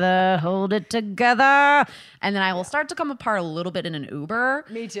together, hold it together, and then I will start to come apart a little bit in an Uber.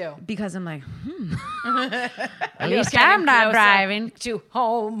 Me too. Because I'm like, at least I'm not driving to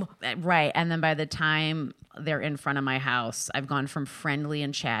home. Right. And then by the time they're in front of my house, I've gone from friendly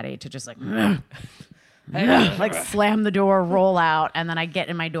and chatty to just like, like slam the door, roll out. And then I get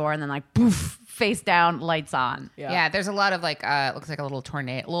in my door and then like, poof, face down, lights on. Yeah. There's a lot of like, looks like a little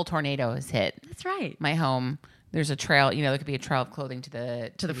tornado has hit. That's right. My home. There's a trail, there could be a trail of clothing to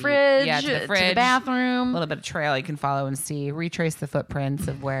the fridge, to the fridge, to the bathroom. A little bit of trail you can follow and retrace the footprints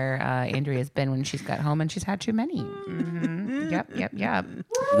of where Andrea's been when she's got home and she's had too many. Mm-hmm. Yep.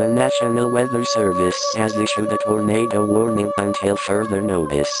 The National Weather Service has issued a tornado warning until further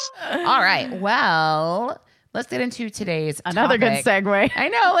notice. All right, well, let's get into today's Another topic. good segue. I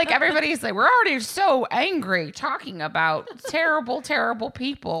know, like everybody's like, we're already so angry talking about terrible, terrible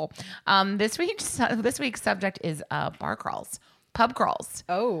people. This week's subject is bar crawls, pub crawls.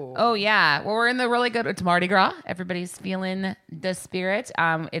 Oh yeah. Well, we're in the really good. It's Mardi Gras. Everybody's feeling the spirit.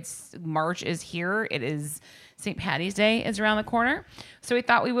 It's March is here. It is St. Patty's Day is around the corner. So we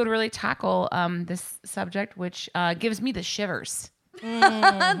thought we would really tackle this subject, which gives me the shivers. To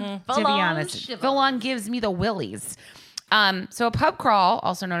be honest, full on gives me the willies. So a pub crawl,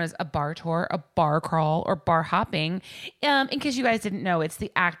 also known as a bar tour, a bar crawl, or bar hopping. In case you guys didn't know, it's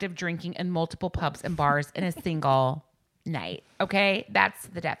the act of drinking in multiple pubs and bars in a single night. Okay, that's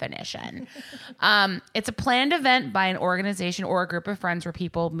the definition. It's a planned event by an organization or a group of friends where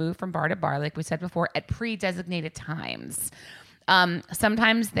people move from bar to bar, like we said before, at pre-designated times.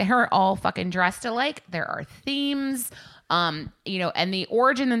 Sometimes they're all fucking dressed alike. There are themes. And the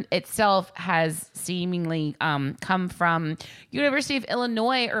origin itself has seemingly come from University of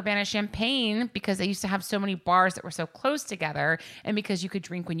Illinois, Urbana-Champaign, because they used to have so many bars that were so close together. And because you could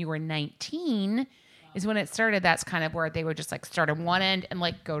drink when you were 19, is when it started. That's kind of where they would just like start at one end and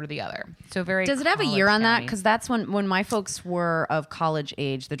like go to the other. So very. Does it have a college year on that? county. Because that's when my folks were of college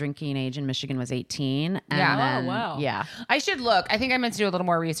age. The drinking age in Michigan was 18. And Yeah. then- Oh, wow. Yeah. I should look. I think I meant to do a little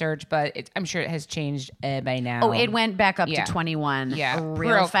more research, but I'm sure it has changed by now. Oh, it went back up Yeah. to 21 Yeah, real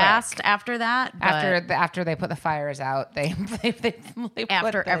real fast quick. after that. but after they put the fires out, they put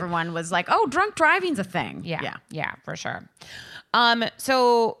after the- everyone was like, oh, drunk driving's a thing. Yeah, for sure.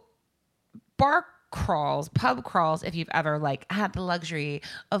 So bar crawls, pub crawls, if you've ever like had the luxury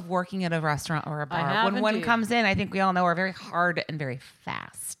of working at a restaurant or a bar, have when one indeed. comes in, I think we all know are very hard and very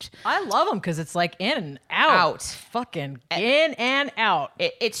fast. I love them because it's like in and out. Fucking in and out.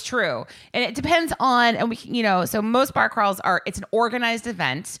 It's true. And it depends on, and we can, so most bar crawls it's an organized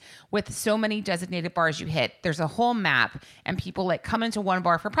event with so many designated bars you hit. There's a whole map and people like come into one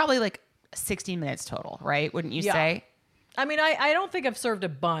bar for probably like 16 minutes total, right? Wouldn't you Yeah. say? I mean, I don't think I've served a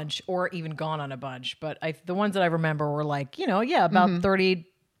bunch or even gone on a bunch, but the ones that I remember were like, about 30,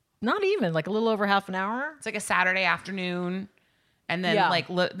 not even, like a little over half an hour. It's like a Saturday afternoon. And then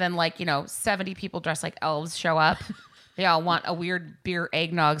Yeah. 70 people dressed like elves show up. They all want a weird beer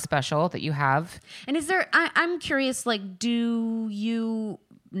eggnog special that you have. And is there, I'm curious, like, do you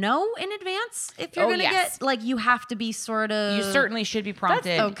know in advance if you're Oh, going to yes. get, like, you have to be sort of. You certainly should be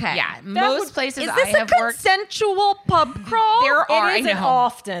prompted. okay. Yeah. That Most places Is I this have a worked. consensual pub crawl? There are, It isn't I know.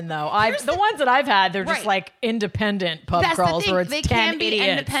 often though. The ones that I've had, they're just Right. like independent pub That's crawls the thing. where it's They 10 can be idiots.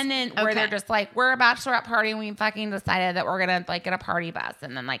 independent where they're Okay. just like, we're a bachelorette party and we fucking decided that we're gonna like get a party bus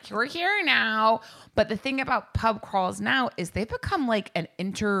and then like we're here now. But the thing about pub crawls now is they've become like an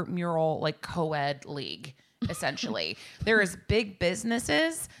intramural like co-ed league. Essentially, there is big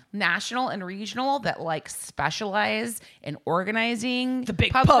businesses, national and regional, that like specialize in organizing the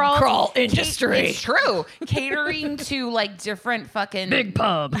big pub crawl industry. It's true, catering to like different fucking Big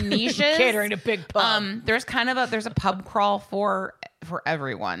pub. niches, Catering to big pub. There's kind of there's a pub crawl for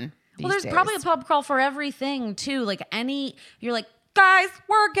everyone. Well, there's these probably a days. pub crawl for everything, too. Like, you're like, guys,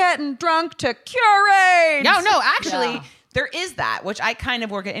 we're getting drunk to curate. No, actually. There is that, which I kind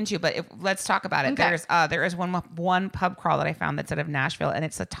of will get into, but let's talk about it. Okay. There is one pub crawl that I found that's out of Nashville, and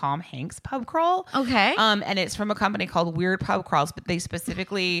it's a Tom Hanks pub crawl. Okay. And it's from a company called Weird Pub Crawls, but they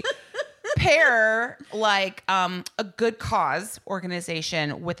specifically pair like a good cause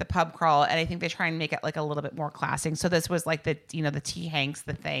organization with a pub crawl, and I think they try and make it like a little bit more classy. So this was like the T Hanks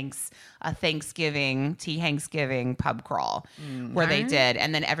Thanksgiving pub crawl where they did,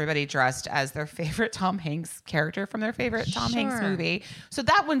 and then everybody dressed as their favorite Tom Hanks character from their favorite Tom Hanks Sure. movie. So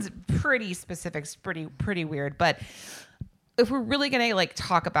that one's pretty specific, pretty weird, but. If we're really gonna like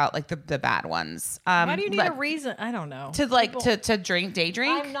talk about like the bad ones, Why do you need a reason? I don't know. to like People- to drink day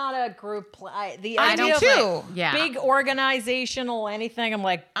drink? I'm not a group. The I idea do of too. like Yeah. big organizational anything. I'm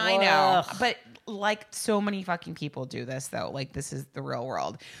like, I know, ugh. but like so many fucking people do this though. Like this is the real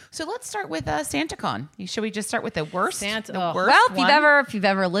world. So let's start with SantaCon. Should we just start with the worst? Santa- the ugh. worst Well, one? if you've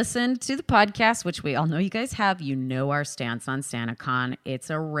ever listened to the podcast, which we all know you guys have, you know our stance on SantaCon. It's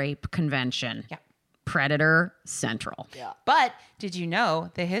a rape convention. Yeah. Predator Central. Yeah. But did you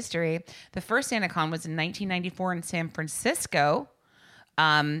know the history? The first SantaCon was in 1994 in San Francisco,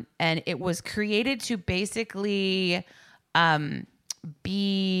 and it was created to basically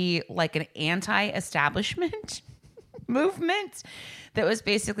be like an anti-establishment movement that was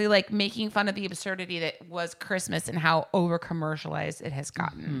basically like making fun of the absurdity that was Christmas and how over commercialized it has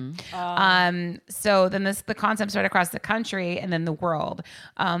gotten. So then the concept started across the country and then the world.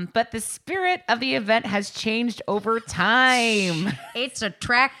 But the spirit of the event has changed over time. It's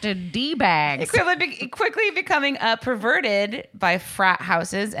attracted D-bags. Quickly becoming perverted by frat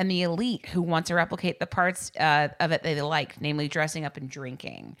houses and the elite who want to replicate the parts of it they like, namely dressing up and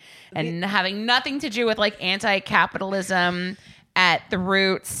drinking, and having nothing to do with like anti-capitalism at the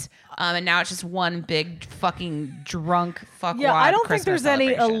roots. And now it's just one big fucking drunk fuckwad. Yeah, I don't think Christmas there's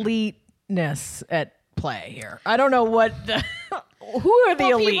any celebration. eliteness at play here. I don't know what the who are the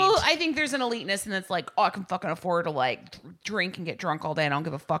elite. People, I think there's an eliteness, and it's like, oh, I can fucking afford to like drink and get drunk all day. And I don't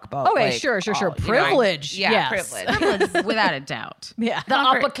give a fuck about. Okay, like, sure. you know, Privilege, yeah, yes. privilege. Without a doubt. Yeah, the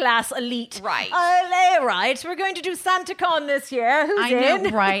upper class elite. Right. Right. We're going to do SantaCon this year. Who's I in? know,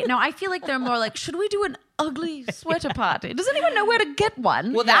 right? No, I feel like they're more like, should we do an ugly sweater party? Does anyone know where to get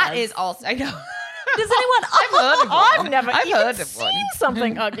one? Well, that is also. I know. Does anyone? heard of one. I've never I've even heard of seen one.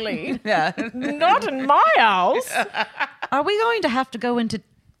 something ugly. Yeah. Not in my house. Are we going to have to go into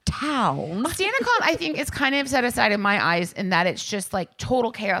town? SantaCon, I think, is kind of set aside in my eyes in that it's just like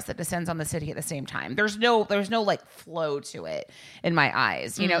total chaos that descends on the city at the same time. There's no like flow to it in my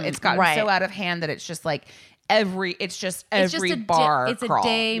eyes. You know, it's gotten right. so out of hand that it's just like it's just every a bar It's crawl. a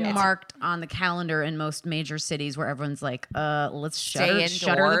day marked on the calendar in most major cities where everyone's like, let's shutter the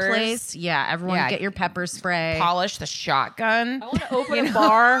indoors. place. Yeah, everyone get your pepper spray. Polish the shotgun. I want to open a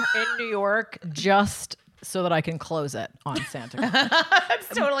bar in New York just so that I can close it on Santa Claus. That's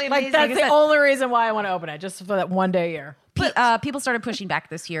totally amazing. Like, that's the only reason why I want to open it, just for that one day a year. People started pushing back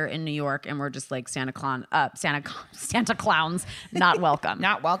this year in New York, and we're just like Santa clowns, not welcome.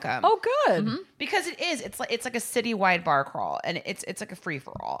 Not welcome. Oh, good. Because it's like a citywide bar crawl, and it's like a free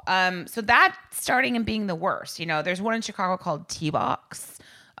for all. So that's starting and being the worst. You know, there's one in Chicago called T-Box,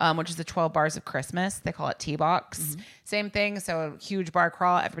 which is the 12 Bars of Christmas. They call it T-Box. Same thing. So huge bar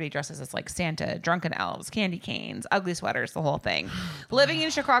crawl. Everybody dresses as like Santa, drunken elves, candy canes, ugly sweaters, the whole thing. Living in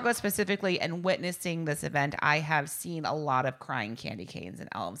Chicago specifically and witnessing this event, I have seen a lot of crying candy canes and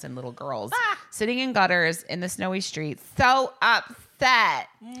elves and little girls sitting in gutters in the snowy streets. So upset.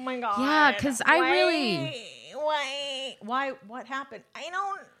 Oh my God. Yeah, because Why? What happened? I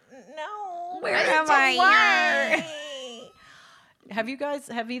don't know. Where am I? Have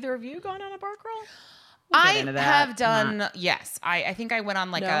either of you gone on a bar crawl? I into that. have done, yes. I think I went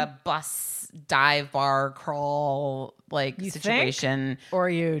on like a bus dive bar crawl situation. Or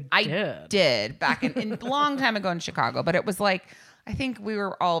you I did back in a long time ago in Chicago, but it was like, I think we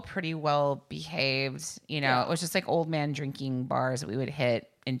were all pretty well behaved. You know, it was just like old man drinking bars that we would hit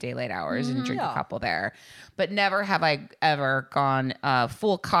in daylight hours and drink a couple there. But never have I ever gone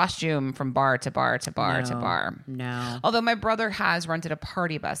full costume from bar to bar to bar to bar. No. Although my brother has rented a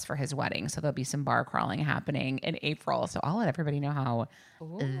party bus for his wedding, so there'll be some bar crawling happening in April. So I'll let everybody know how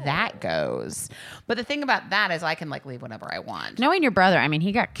that goes. But the thing about that is I can like leave whenever I want. Knowing your brother, I mean,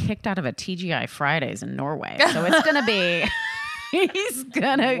 he got kicked out of a TGI Fridays in Norway, so it's gonna be. It's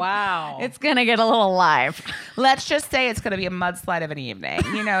gonna get a little live. Let's just say it's gonna be a mudslide of an evening.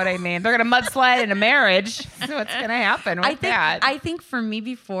 You know what I mean? They're gonna mudslide in a marriage. So what's gonna happen with that? I think for me,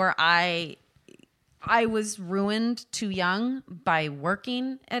 before I was ruined too young by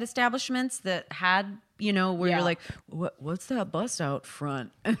working at establishments that had, you know, where you're like, what's that bus out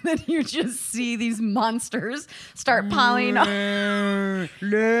front? And then you just see these monsters start piling up.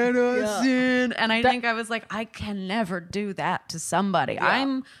 Let us in. And I think I was like, I can never do that to somebody.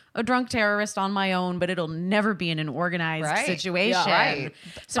 I'm a drunk terrorist on my own, but it'll never be in an organized situation. Yeah, right.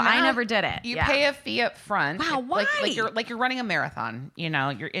 So I never did it. You pay a fee up front. Wow, why? Like you're running a marathon. You know,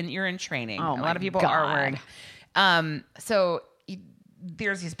 you're in training. Oh, a lot of people God. are worried. So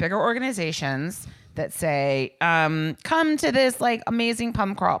there's these bigger organizations that say, come to this like amazing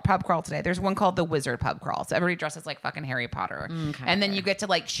pub crawl today. There's one called the Wizard Pub Crawl. So everybody dresses like fucking Harry Potter. Okay. And then you get to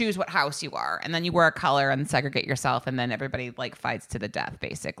like choose what house you are. And then you wear a color and segregate yourself. And then everybody like fights to the death,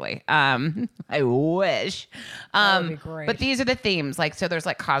 basically. I wish. That would be great. But these are the themes. Like, so there's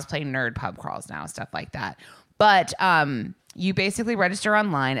like cosplay nerd pub crawls now, stuff like that. But you basically register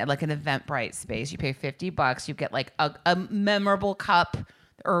online at like an Eventbrite space. You pay $50. You get like a memorable cup,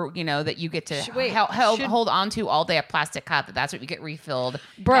 or you know that you get to hold on to all day, a plastic cup. That's what you get refilled.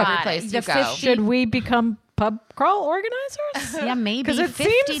 Every place you go. Should we become pub crawl organizers? Yeah, maybe Because it $50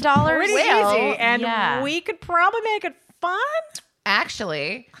 seems pretty easy, and yeah. we could probably make it fun.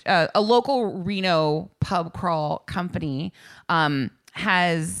 Actually, a local Reno pub crawl company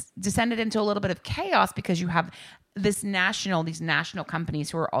has descended into a little bit of chaos because you have these national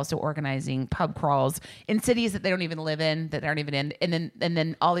companies who are also organizing pub crawls in cities that they don't even live in, that aren't even in, and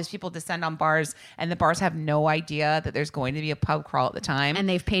then all these people descend on bars, and the bars have no idea that there's going to be a pub crawl at the time, and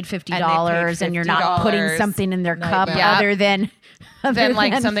they've paid $50, and you're not putting something in their cup Yeah. other than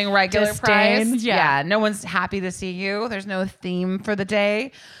like something regular disdain. price. Yeah, no one's happy to see you. There's no theme for the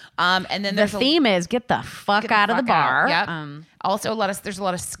day. And then the theme is get the fuck out of the bar. Yep. Also, there's a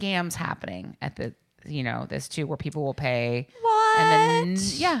lot of scams happening at the this too, where people will pay. What? And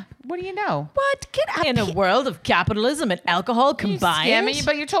then what do you know? What? Get out In a world of capitalism and alcohol combined. Yeah,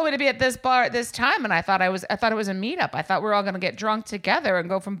 but you told me to be at this bar at this time, and I thought it was a meetup. I thought we were all going to get drunk together and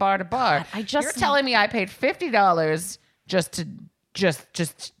go from bar to bar. You're telling me I paid $50 just to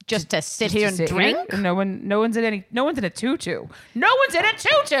sit here and drink? No one's in a tutu. No one's in a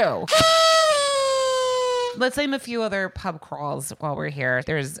tutu. Let's name a few other pub crawls while we're here.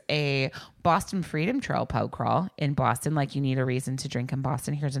 There's a Boston Freedom Trail pub crawl in Boston. Like, you need a reason to drink in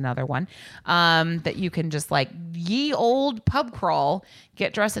Boston. Here's another one that you can just like ye old pub crawl,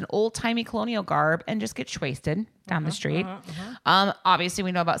 get dressed in old timey colonial garb, and just get wasted down the street. Obviously,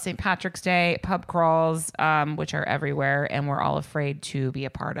 we know about St. Patrick's Day pub crawls, which are everywhere, and we're all afraid to be a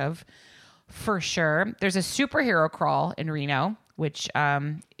part of, for sure. There's a superhero crawl in Reno, which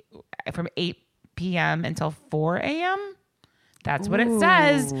from 8 p.m. until 4 a.m. That's what it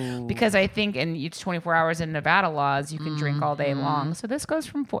says. Because I think in each 24 hours in Nevada laws, you can drink all day long. So this goes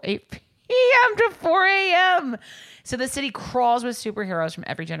from 8 p.m. to 4 a.m. So the city crawls with superheroes from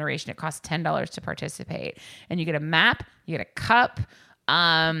every generation. It costs $10 to participate. And you get a map, you get a cup,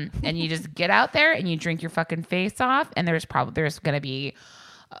 and you just get out there and you drink your fucking face off. And there's going to be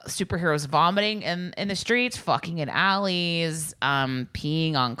superheroes vomiting in the streets, fucking in alleys,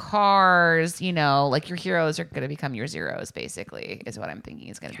 peeing on cars. You know, like your heroes are going to become your zeros, basically, is what I'm thinking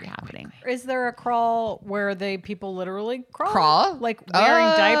is going to be happening. Is there a crawl where people literally crawl? Crawl? Like wearing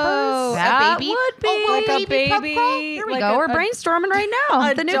diapers? That a baby? would be. Oh, Like a baby pub baby. crawl? Here we like go. a- We're a- brainstorming right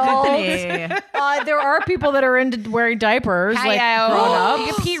now. The new adult. company. There are people that are into wearing diapers, like grown up.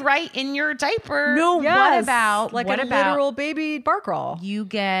 You can pee right in your diaper. No, what Yes, about like what a about literal baby bar crawl? you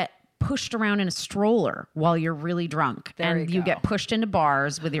get pushed around in a stroller while you're really drunk, There and you you go. get pushed into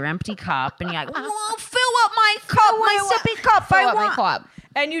bars with your empty cup, and you're like, "Oh, fill up my cup, my sippy cup, Fill I up my want." cup.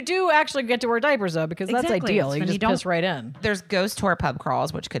 And you do actually get to wear diapers though, because that's Exactly. ideal. So You then just you don't- piss right in. There's ghost tour pub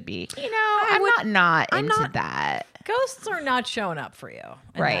crawls, which could be, I'm not into that. Ghosts are not showing up for you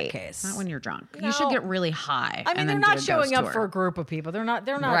in Right. that case. Not when you're drunk. No. You should get really high. I mean, and they're then not do a showing ghost up tour. for a group of people. They're not.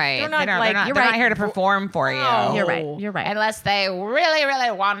 Right. They're not they're like. not, you're they're right. not here to perform for you. No. You're right. You're right. Unless they really,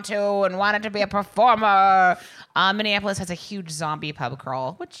 really want to and want it to be a performer. Minneapolis has a huge zombie pub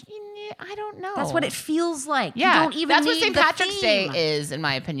crawl, which I don't know. That's what it feels like. Yeah, You don't even that's need what St. the Patrick's theme. Day is, in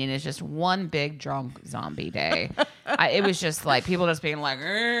my opinion, is just one big drunk zombie day. It was just like people just being like,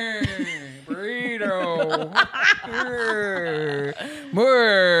 burrito,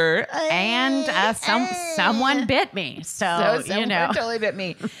 And someone bit me. So, you know. totally bit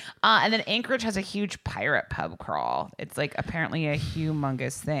me. And then Anchorage has a huge pirate pub crawl. It's like apparently a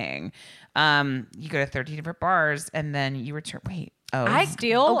humongous thing. You go to 13 different bars and then you return. Wait. Oh, I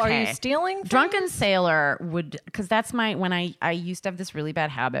steal. Are Okay. you stealing? Drunken Sailor would, because that's when I used to have this really bad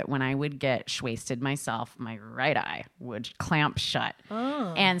habit. When I would get wasted myself, my right eye would clamp shut.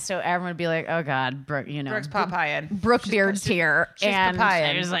 And so everyone would be like, oh God, Brooke, Brooke's Popeye. Brookbeard's here. she's and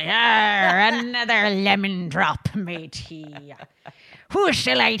papaya. I was like, another lemon drop, matey. Who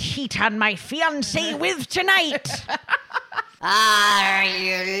shall I cheat on my fiancé with tonight? Are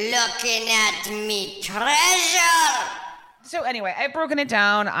you looking at me, treasure? So anyway, I've broken it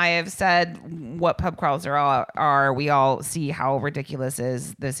down. I have said what pub crawls are. We all see how ridiculous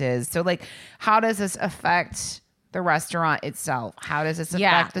this is. So like, how does this affect the restaurant itself? How does this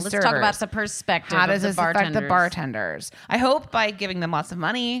affect the let's servers? talk about the perspective How of does the this affect the bartenders. bartenders? I hope by giving them lots of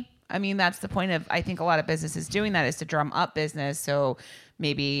money. I mean, that's the point of, I think a lot of businesses doing that is to drum up business. So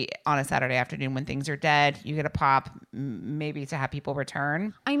maybe on a Saturday afternoon when things are dead, you get a pop, maybe to have people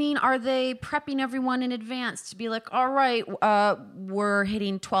return. I mean, are they prepping everyone in advance to be like, all right, we're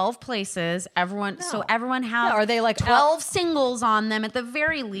hitting 12 places. So everyone has Yeah, are they like 12 singles on them at the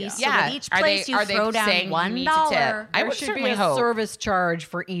very least. So Yeah. at each Are place they- you are they throw down saying you need to tip? $1. I There would should be certainly a hope. service charge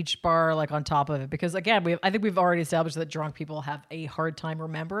for each bar, like on top of it, because again, I think we've already established that drunk people have a hard time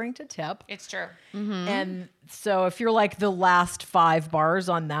remembering to tip, It's true. and so if you're like the last 5 bars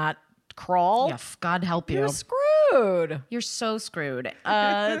on that crawl, Yeah, God help you. you're screwed. You're so screwed.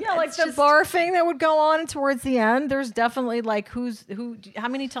 Yeah, like the bar thing that would go on towards the end. There's definitely like who. How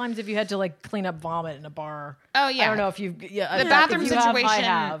many times have you had to like clean up vomit in a bar? Oh, yeah. I don't know if you've. Yeah, The if bathroom you have, I situation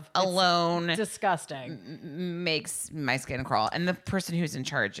have. It's alone disgusting. makes my skin crawl. And the person who's in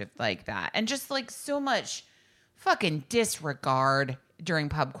charge of like that. And just like so much fucking disregard during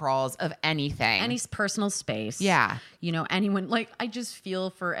pub crawls of anything. Any personal space. Yeah. You know, anyone, like, I just feel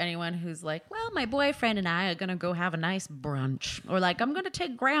for anyone who's like, well, my boyfriend and I are going to go have a nice brunch. Or like, I'm going to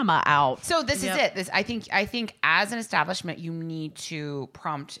take grandma out. So this Yep. is it. I think as an establishment, you need to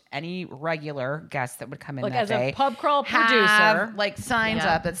prompt any regular guests that would come in Like that as day. a pub crawl have, producer. like signs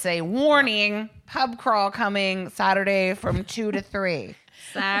Yeah. up that say "Warning: Pub crawl coming Saturday from 2 to 3."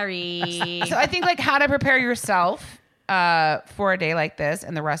 Sorry. So I think like how to prepare yourself for a day like this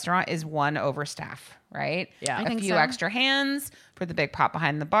in the restaurant is one, overstaff, right? Yeah. I a think few so. extra hands for the big pot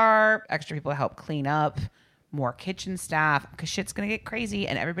behind the bar, extra people to help clean up, more kitchen staff because shit's gonna get crazy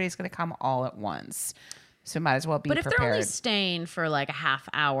and everybody's gonna come all at once. So might as well be But if prepared. they're only staying for like a half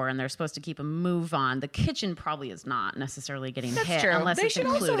hour and they're supposed to keep a move on, the kitchen probably is not necessarily getting That's hit true. unless They it's should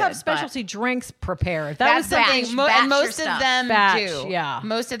included. also have but- specialty drinks prepared. That was That's something. the thing. batch And your most of stuff. them Batch, do. yeah.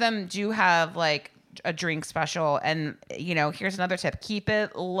 Most of them do have like a drink special. And, you know, here's another tip. Keep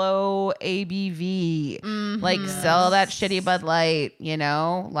it low ABV. Like sell that shitty Bud Light, you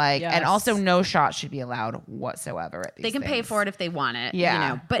know, like, and also no shots should be allowed whatsoever at these They can pay things. for it if they want it. Yeah. You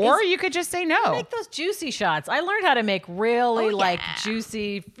know, but or you could just say no. Make those juicy shots. I learned how to make really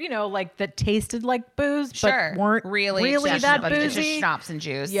juicy, you know, like that tasted like booze, Sure. but weren't really just that but it's boozy. just schnapps and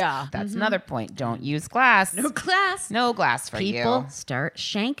juice. Yeah. That's another point. Don't use glass. no glass. No glass for People you. start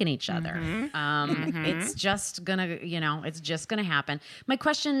shanking each other. It's just gonna, you know, it's just gonna happen. My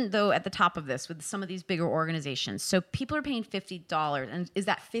question, though, at the top of this, with some of these bigger organizations, so people are paying $50, and is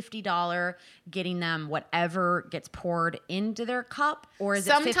that $50 getting them whatever gets poured into their cup, or is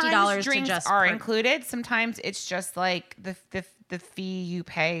it $50 Sometimes to drinks just are included. Sometimes it's just like the fee you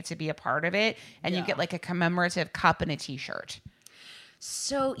pay to be a part of it, and you get like a commemorative cup and a T-shirt.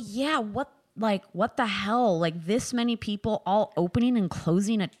 So yeah, what the hell? Like this many people all opening and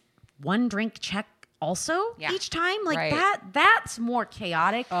closing a one drink check also each time? Like Right. that's more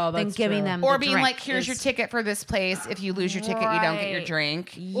chaotic than that's giving true. them Or the being drink. like, here's your ticket for this place. If you lose your ticket, you don't get your Right.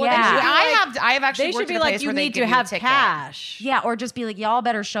 drink. Yeah. I have actually They should worked be at a like, place you where they need give to you a have ticket. cash. Yeah, or just be like, y'all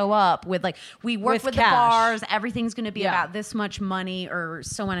better show up with like, we work with the cash. bars, everything's going to be Yeah. about this much money or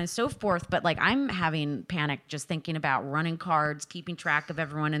so on and so forth. But like, I'm having panic just thinking about running cards, keeping track of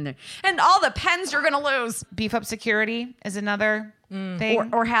everyone in there, and all the pens you're going to lose. Beef up security is another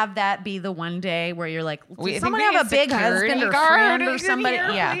thing. Or have that be the one day where you're like, I does think someone we have need a big security husband or guard friend or in somebody? here,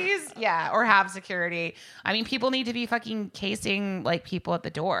 Yeah. please. Yeah, or have security. I mean, people need to be fucking casing like people at the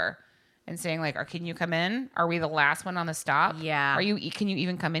door and saying like, can you come in? Are we the last one on the stop? Yeah. Can you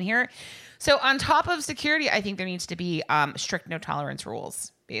even come in here? So on top of security, I think there needs to be strict no tolerance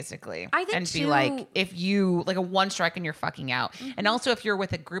rules. Basically, I think and be too- like, if you like a one strike and you're fucking out, and also if you're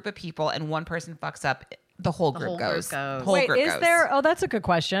with a group of people and one person fucks up, the whole group whole group goes. goes. Whole Wait, group is goes. there? Oh, that's a good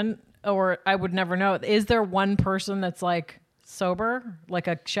question. Or I would never know. Is there one person that's like sober, like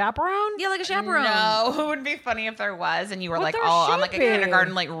a chaperone? Yeah, like a chaperone. No, it would be funny if there was, and you were But like there all on should like a be.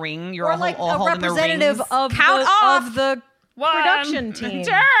 kindergarten like ring. You're Or all, like all a holding the representative rings. of Count the, off. of the One, production team.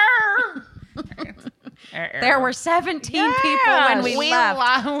 There were 17 people when we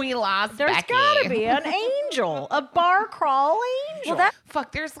left. We lost. There's Becky. gotta be an angel, a bar crawl angel. Well,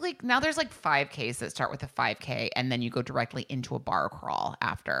 fuck. There's like 5Ks that start with a 5K, and then you go directly into a bar crawl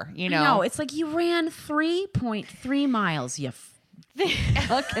after. You know, No, it's like you ran 3.3 miles, you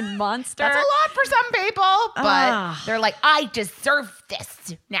fucking monster. that's a lot for some people, but Ah. they're like, I deserve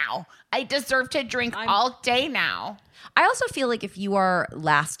this now. I deserve to drink all day now. I also feel like if you are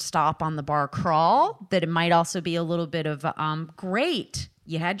last stop on the bar crawl, that it might also be a little bit of great.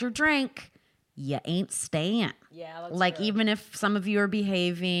 You had your drink, you ain't staying. Yeah, that's like true. even if some of you are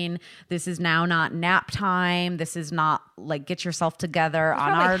behaving, this is now not nap time. This is not like get yourself together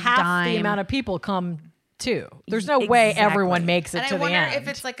on Probably our half dime. the amount of people come too. There's no way everyone makes it And to I the wonder end. if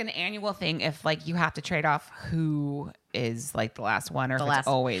it's like an annual thing, if like you have to trade off who is like the last one, or if it's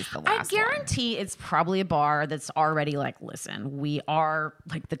always the last I guarantee it's probably a bar that's already like, listen, we are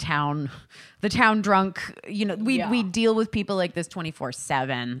like the town drunk. You know, we deal with people like this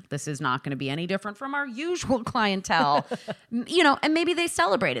 24/7. This is not going to be any different from our usual clientele. You know, and maybe they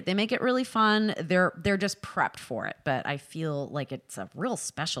celebrate it. They make it really fun. They're just prepped for it. But I feel like it's a real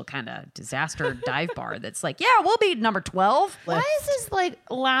special kind of disaster dive bar that's like, yeah, we'll be number 12. Why is this like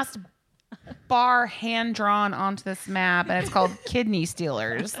last bar hand drawn onto this map, and it's called Kidney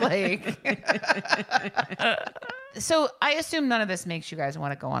Stealers? Like, so I assume none of this makes you guys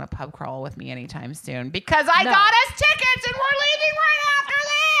want to go on a pub crawl with me anytime soon, because I got us tickets and we're leaving right after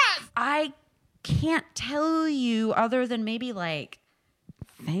this. I can't tell you other than maybe like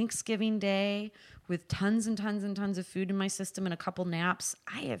Thanksgiving Day with tons and tons and tons of food in my system and a couple naps.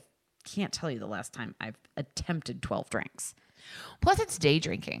 Can't tell you the last time I've attempted 12 drinks. Plus, it's day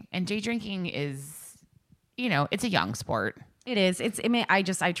drinking, and day drinking is, you know, it's a young sport. It is.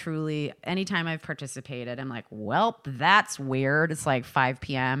 I truly, anytime I've participated, I'm like, well, that's weird. It's like 5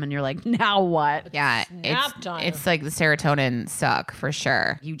 p.m. and you're like, now what? Yeah, nap time. it's like the serotonin suck for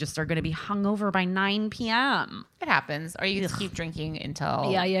sure. You just are going to be hungover by 9 p.m. It happens. Or you just keep drinking until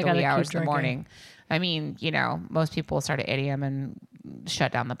Yeah, you the gotta wee keep hours in the drinking. morning. I mean, you know, most people start at 8 a.m. and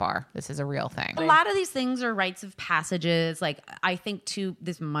shut down the bar. This is a real thing. A lot of these things are rites of passages. Like, I think too,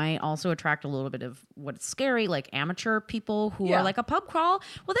 this might also attract a little bit of what's scary, like amateur people who Yeah. are like a pub crawl.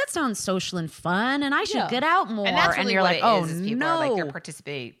 Well, that sounds social and fun, and I should Yeah. get out more. And that's really you're what like, it oh is people no, are like, they're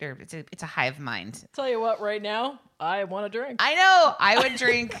participate. It's a hive mind. Tell you what, right now, I want a drink. I know. I would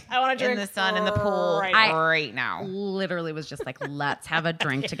drink. I wanna in drink the sun in the pool right right now. literally was just like, let's have a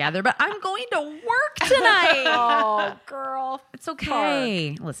drink together. But I'm going to work tonight. Oh, girl. It's okay.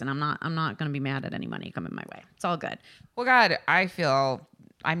 Yay! Listen, I'm not going to be mad at any money coming my way. It's all good. Well, God, I feel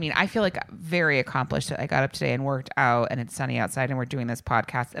like very accomplished that I got up today and worked out and it's sunny outside and we're doing this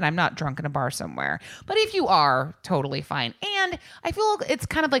podcast and I'm not drunk in a bar somewhere. But if you are, totally fine. And I feel it's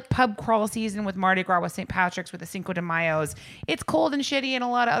kind of like pub crawl season with Mardi Gras, with St. Patrick's, with the Cinco de Mayos. It's cold and shitty in a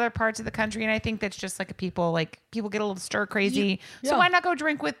lot of other parts of the country. And I think that's just like people get a little stir crazy. So why not go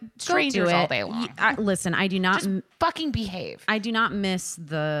drink with strangers all day long? Listen, I do not... Just fucking behave. I do not miss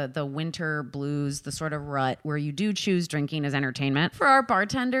the winter blues, the sort of rut where you do choose drinking as entertainment. For our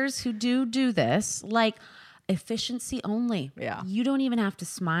bartenders who do this, like efficiency only. Yeah. You don't even have to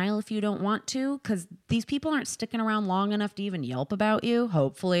smile if you don't want to, because these people aren't sticking around long enough to even yelp about you,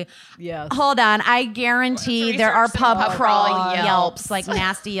 hopefully. Yes. Hold on. I guarantee there are pub crawling yelps. yelps, like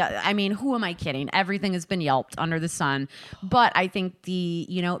nasty. I mean, who am I kidding? Everything has been yelped under the sun. But I think be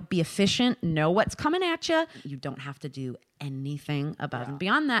efficient, know what's coming at you. You don't have to do anything above and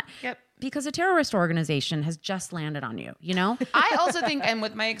beyond that. Yep. Because a terrorist organization has just landed on you, I also think, and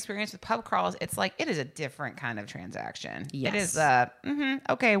with my experience with pub crawls, it's like it is a different kind of transaction. Yes. It is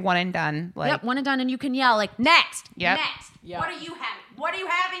okay, one and done. Like, yep, one and done, and you can yell like next, Yep. next. Yeah. What are you having? What are you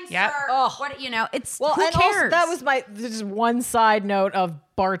having, Yep. sir? Ugh. What it's Well, who and cares? also that was this is one side note of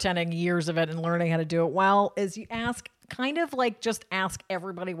bartending, years of it and learning how to do it well, is you just ask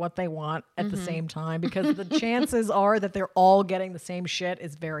everybody what they want at the same time, because the chances are that they're all getting the same shit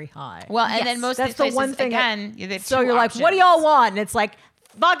is very high. well, and then most That's of these the one places, thing. again, So you're like, what do y'all want? And it's like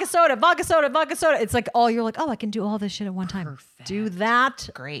vodka soda, vodka soda, vodka soda. It's like you're like, I can do all this shit at one time. Perfect. Do that.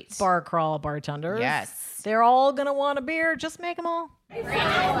 Great. Bar crawl bartenders. Yes. They're all gonna want a beer. Just make them all.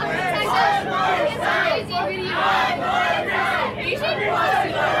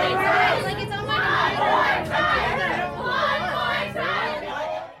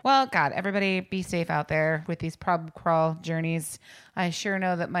 Well, God, everybody be safe out there with these pub crawl journeys. I sure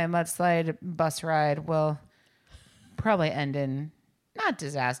know that my mudslide bus ride will probably end in not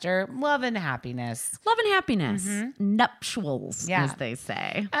disaster, love and happiness. love and happiness, nuptials, Yeah. as they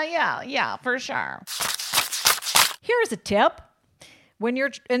say. Yeah, for sure. Here's a tip. When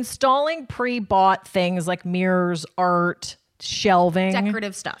you're installing pre-bought things like mirrors, art, shelving,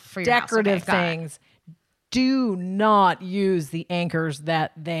 Decorative stuff for your house. decorative Okay, got it. things, do not use the anchors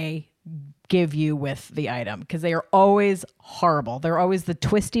that they give you with the item, because they are always horrible. They're always the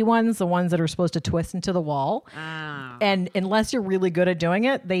twisty ones, the ones that are supposed to twist into the wall. And unless you're really good at doing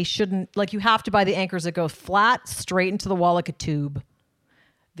it, they shouldn't, you have to buy the anchors that go flat, straight into the wall like a tube.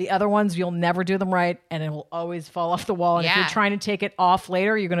 The other ones, you'll never do them right, and it will always fall off the wall. And if Yeah. you're trying to take it off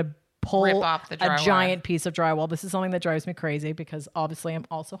later, you're going to pull Rip off the a drywall. giant piece of drywall. This is something that drives me crazy, because obviously I'm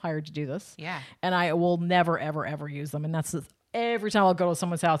also hired to do this. Yeah. And I will never, ever, ever use them. And that's every time I'll go to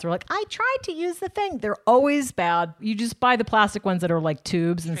someone's house, they're like, I tried to use the thing. They're always bad. You just buy the plastic ones that are like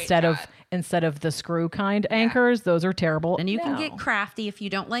tubes instead of the screw kind anchors. Those are terrible. And you can No. get crafty if you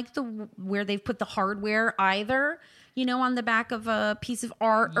don't like where they've put the hardware either. On the back of a piece of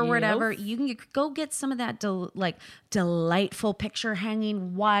art or whatever, you can go get some of that delightful picture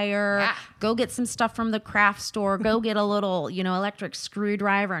hanging wire. Yeah. Go get some stuff from the craft store. Go get a little, electric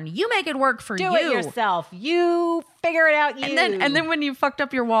screwdriver, and you make it work for Do you. it yourself. You figure it out. You. And then when you fucked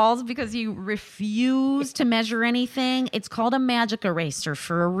up your walls because you refuse to measure anything, it's called a magic eraser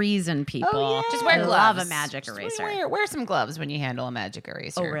for a reason, people. yeah. Just wear I gloves. love a magic Just eraser. Wear some gloves when you handle a magic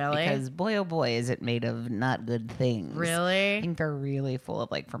eraser. Oh, really? Because boy, oh boy, is it made of not good things. Really? I think they're really full of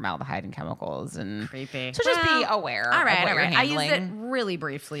formaldehyde and chemicals and Creepy. So just be Well, aware. All right, of what all you're right. I used handling. it really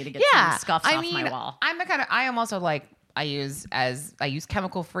briefly to get Yeah, some scuffs I off mean, my wall. I am also I use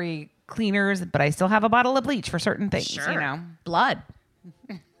chemical free cleaners, but I still have a bottle of bleach for certain things. Blood.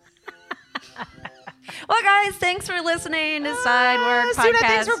 Well, guys, thanks for listening to Sidework Suna, Podcast.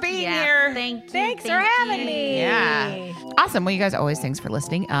 thanks for being here. Thank you. Thanks for thank having you. me. Yeah. Awesome. Well, you guys always thanks for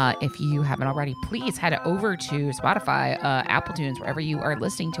listening. If you haven't already, please head over to Spotify, Apple Tunes, wherever you are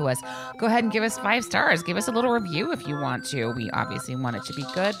listening to us. Go ahead and give us 5 stars. Give us a little review if you want to. We obviously want it to be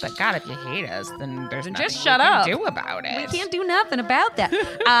good, but God, if you hate us, then there's nothing just shut we can up. do about it. We can't do nothing about that.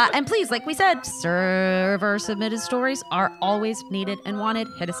 And please, like we said, server submitted stories are always needed and wanted.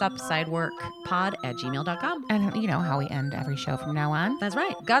 Hit us up, sideworkpod@gmail.com. And you know how we end every show from now on. That's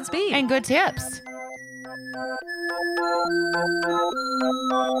right. Godspeed. And good tips.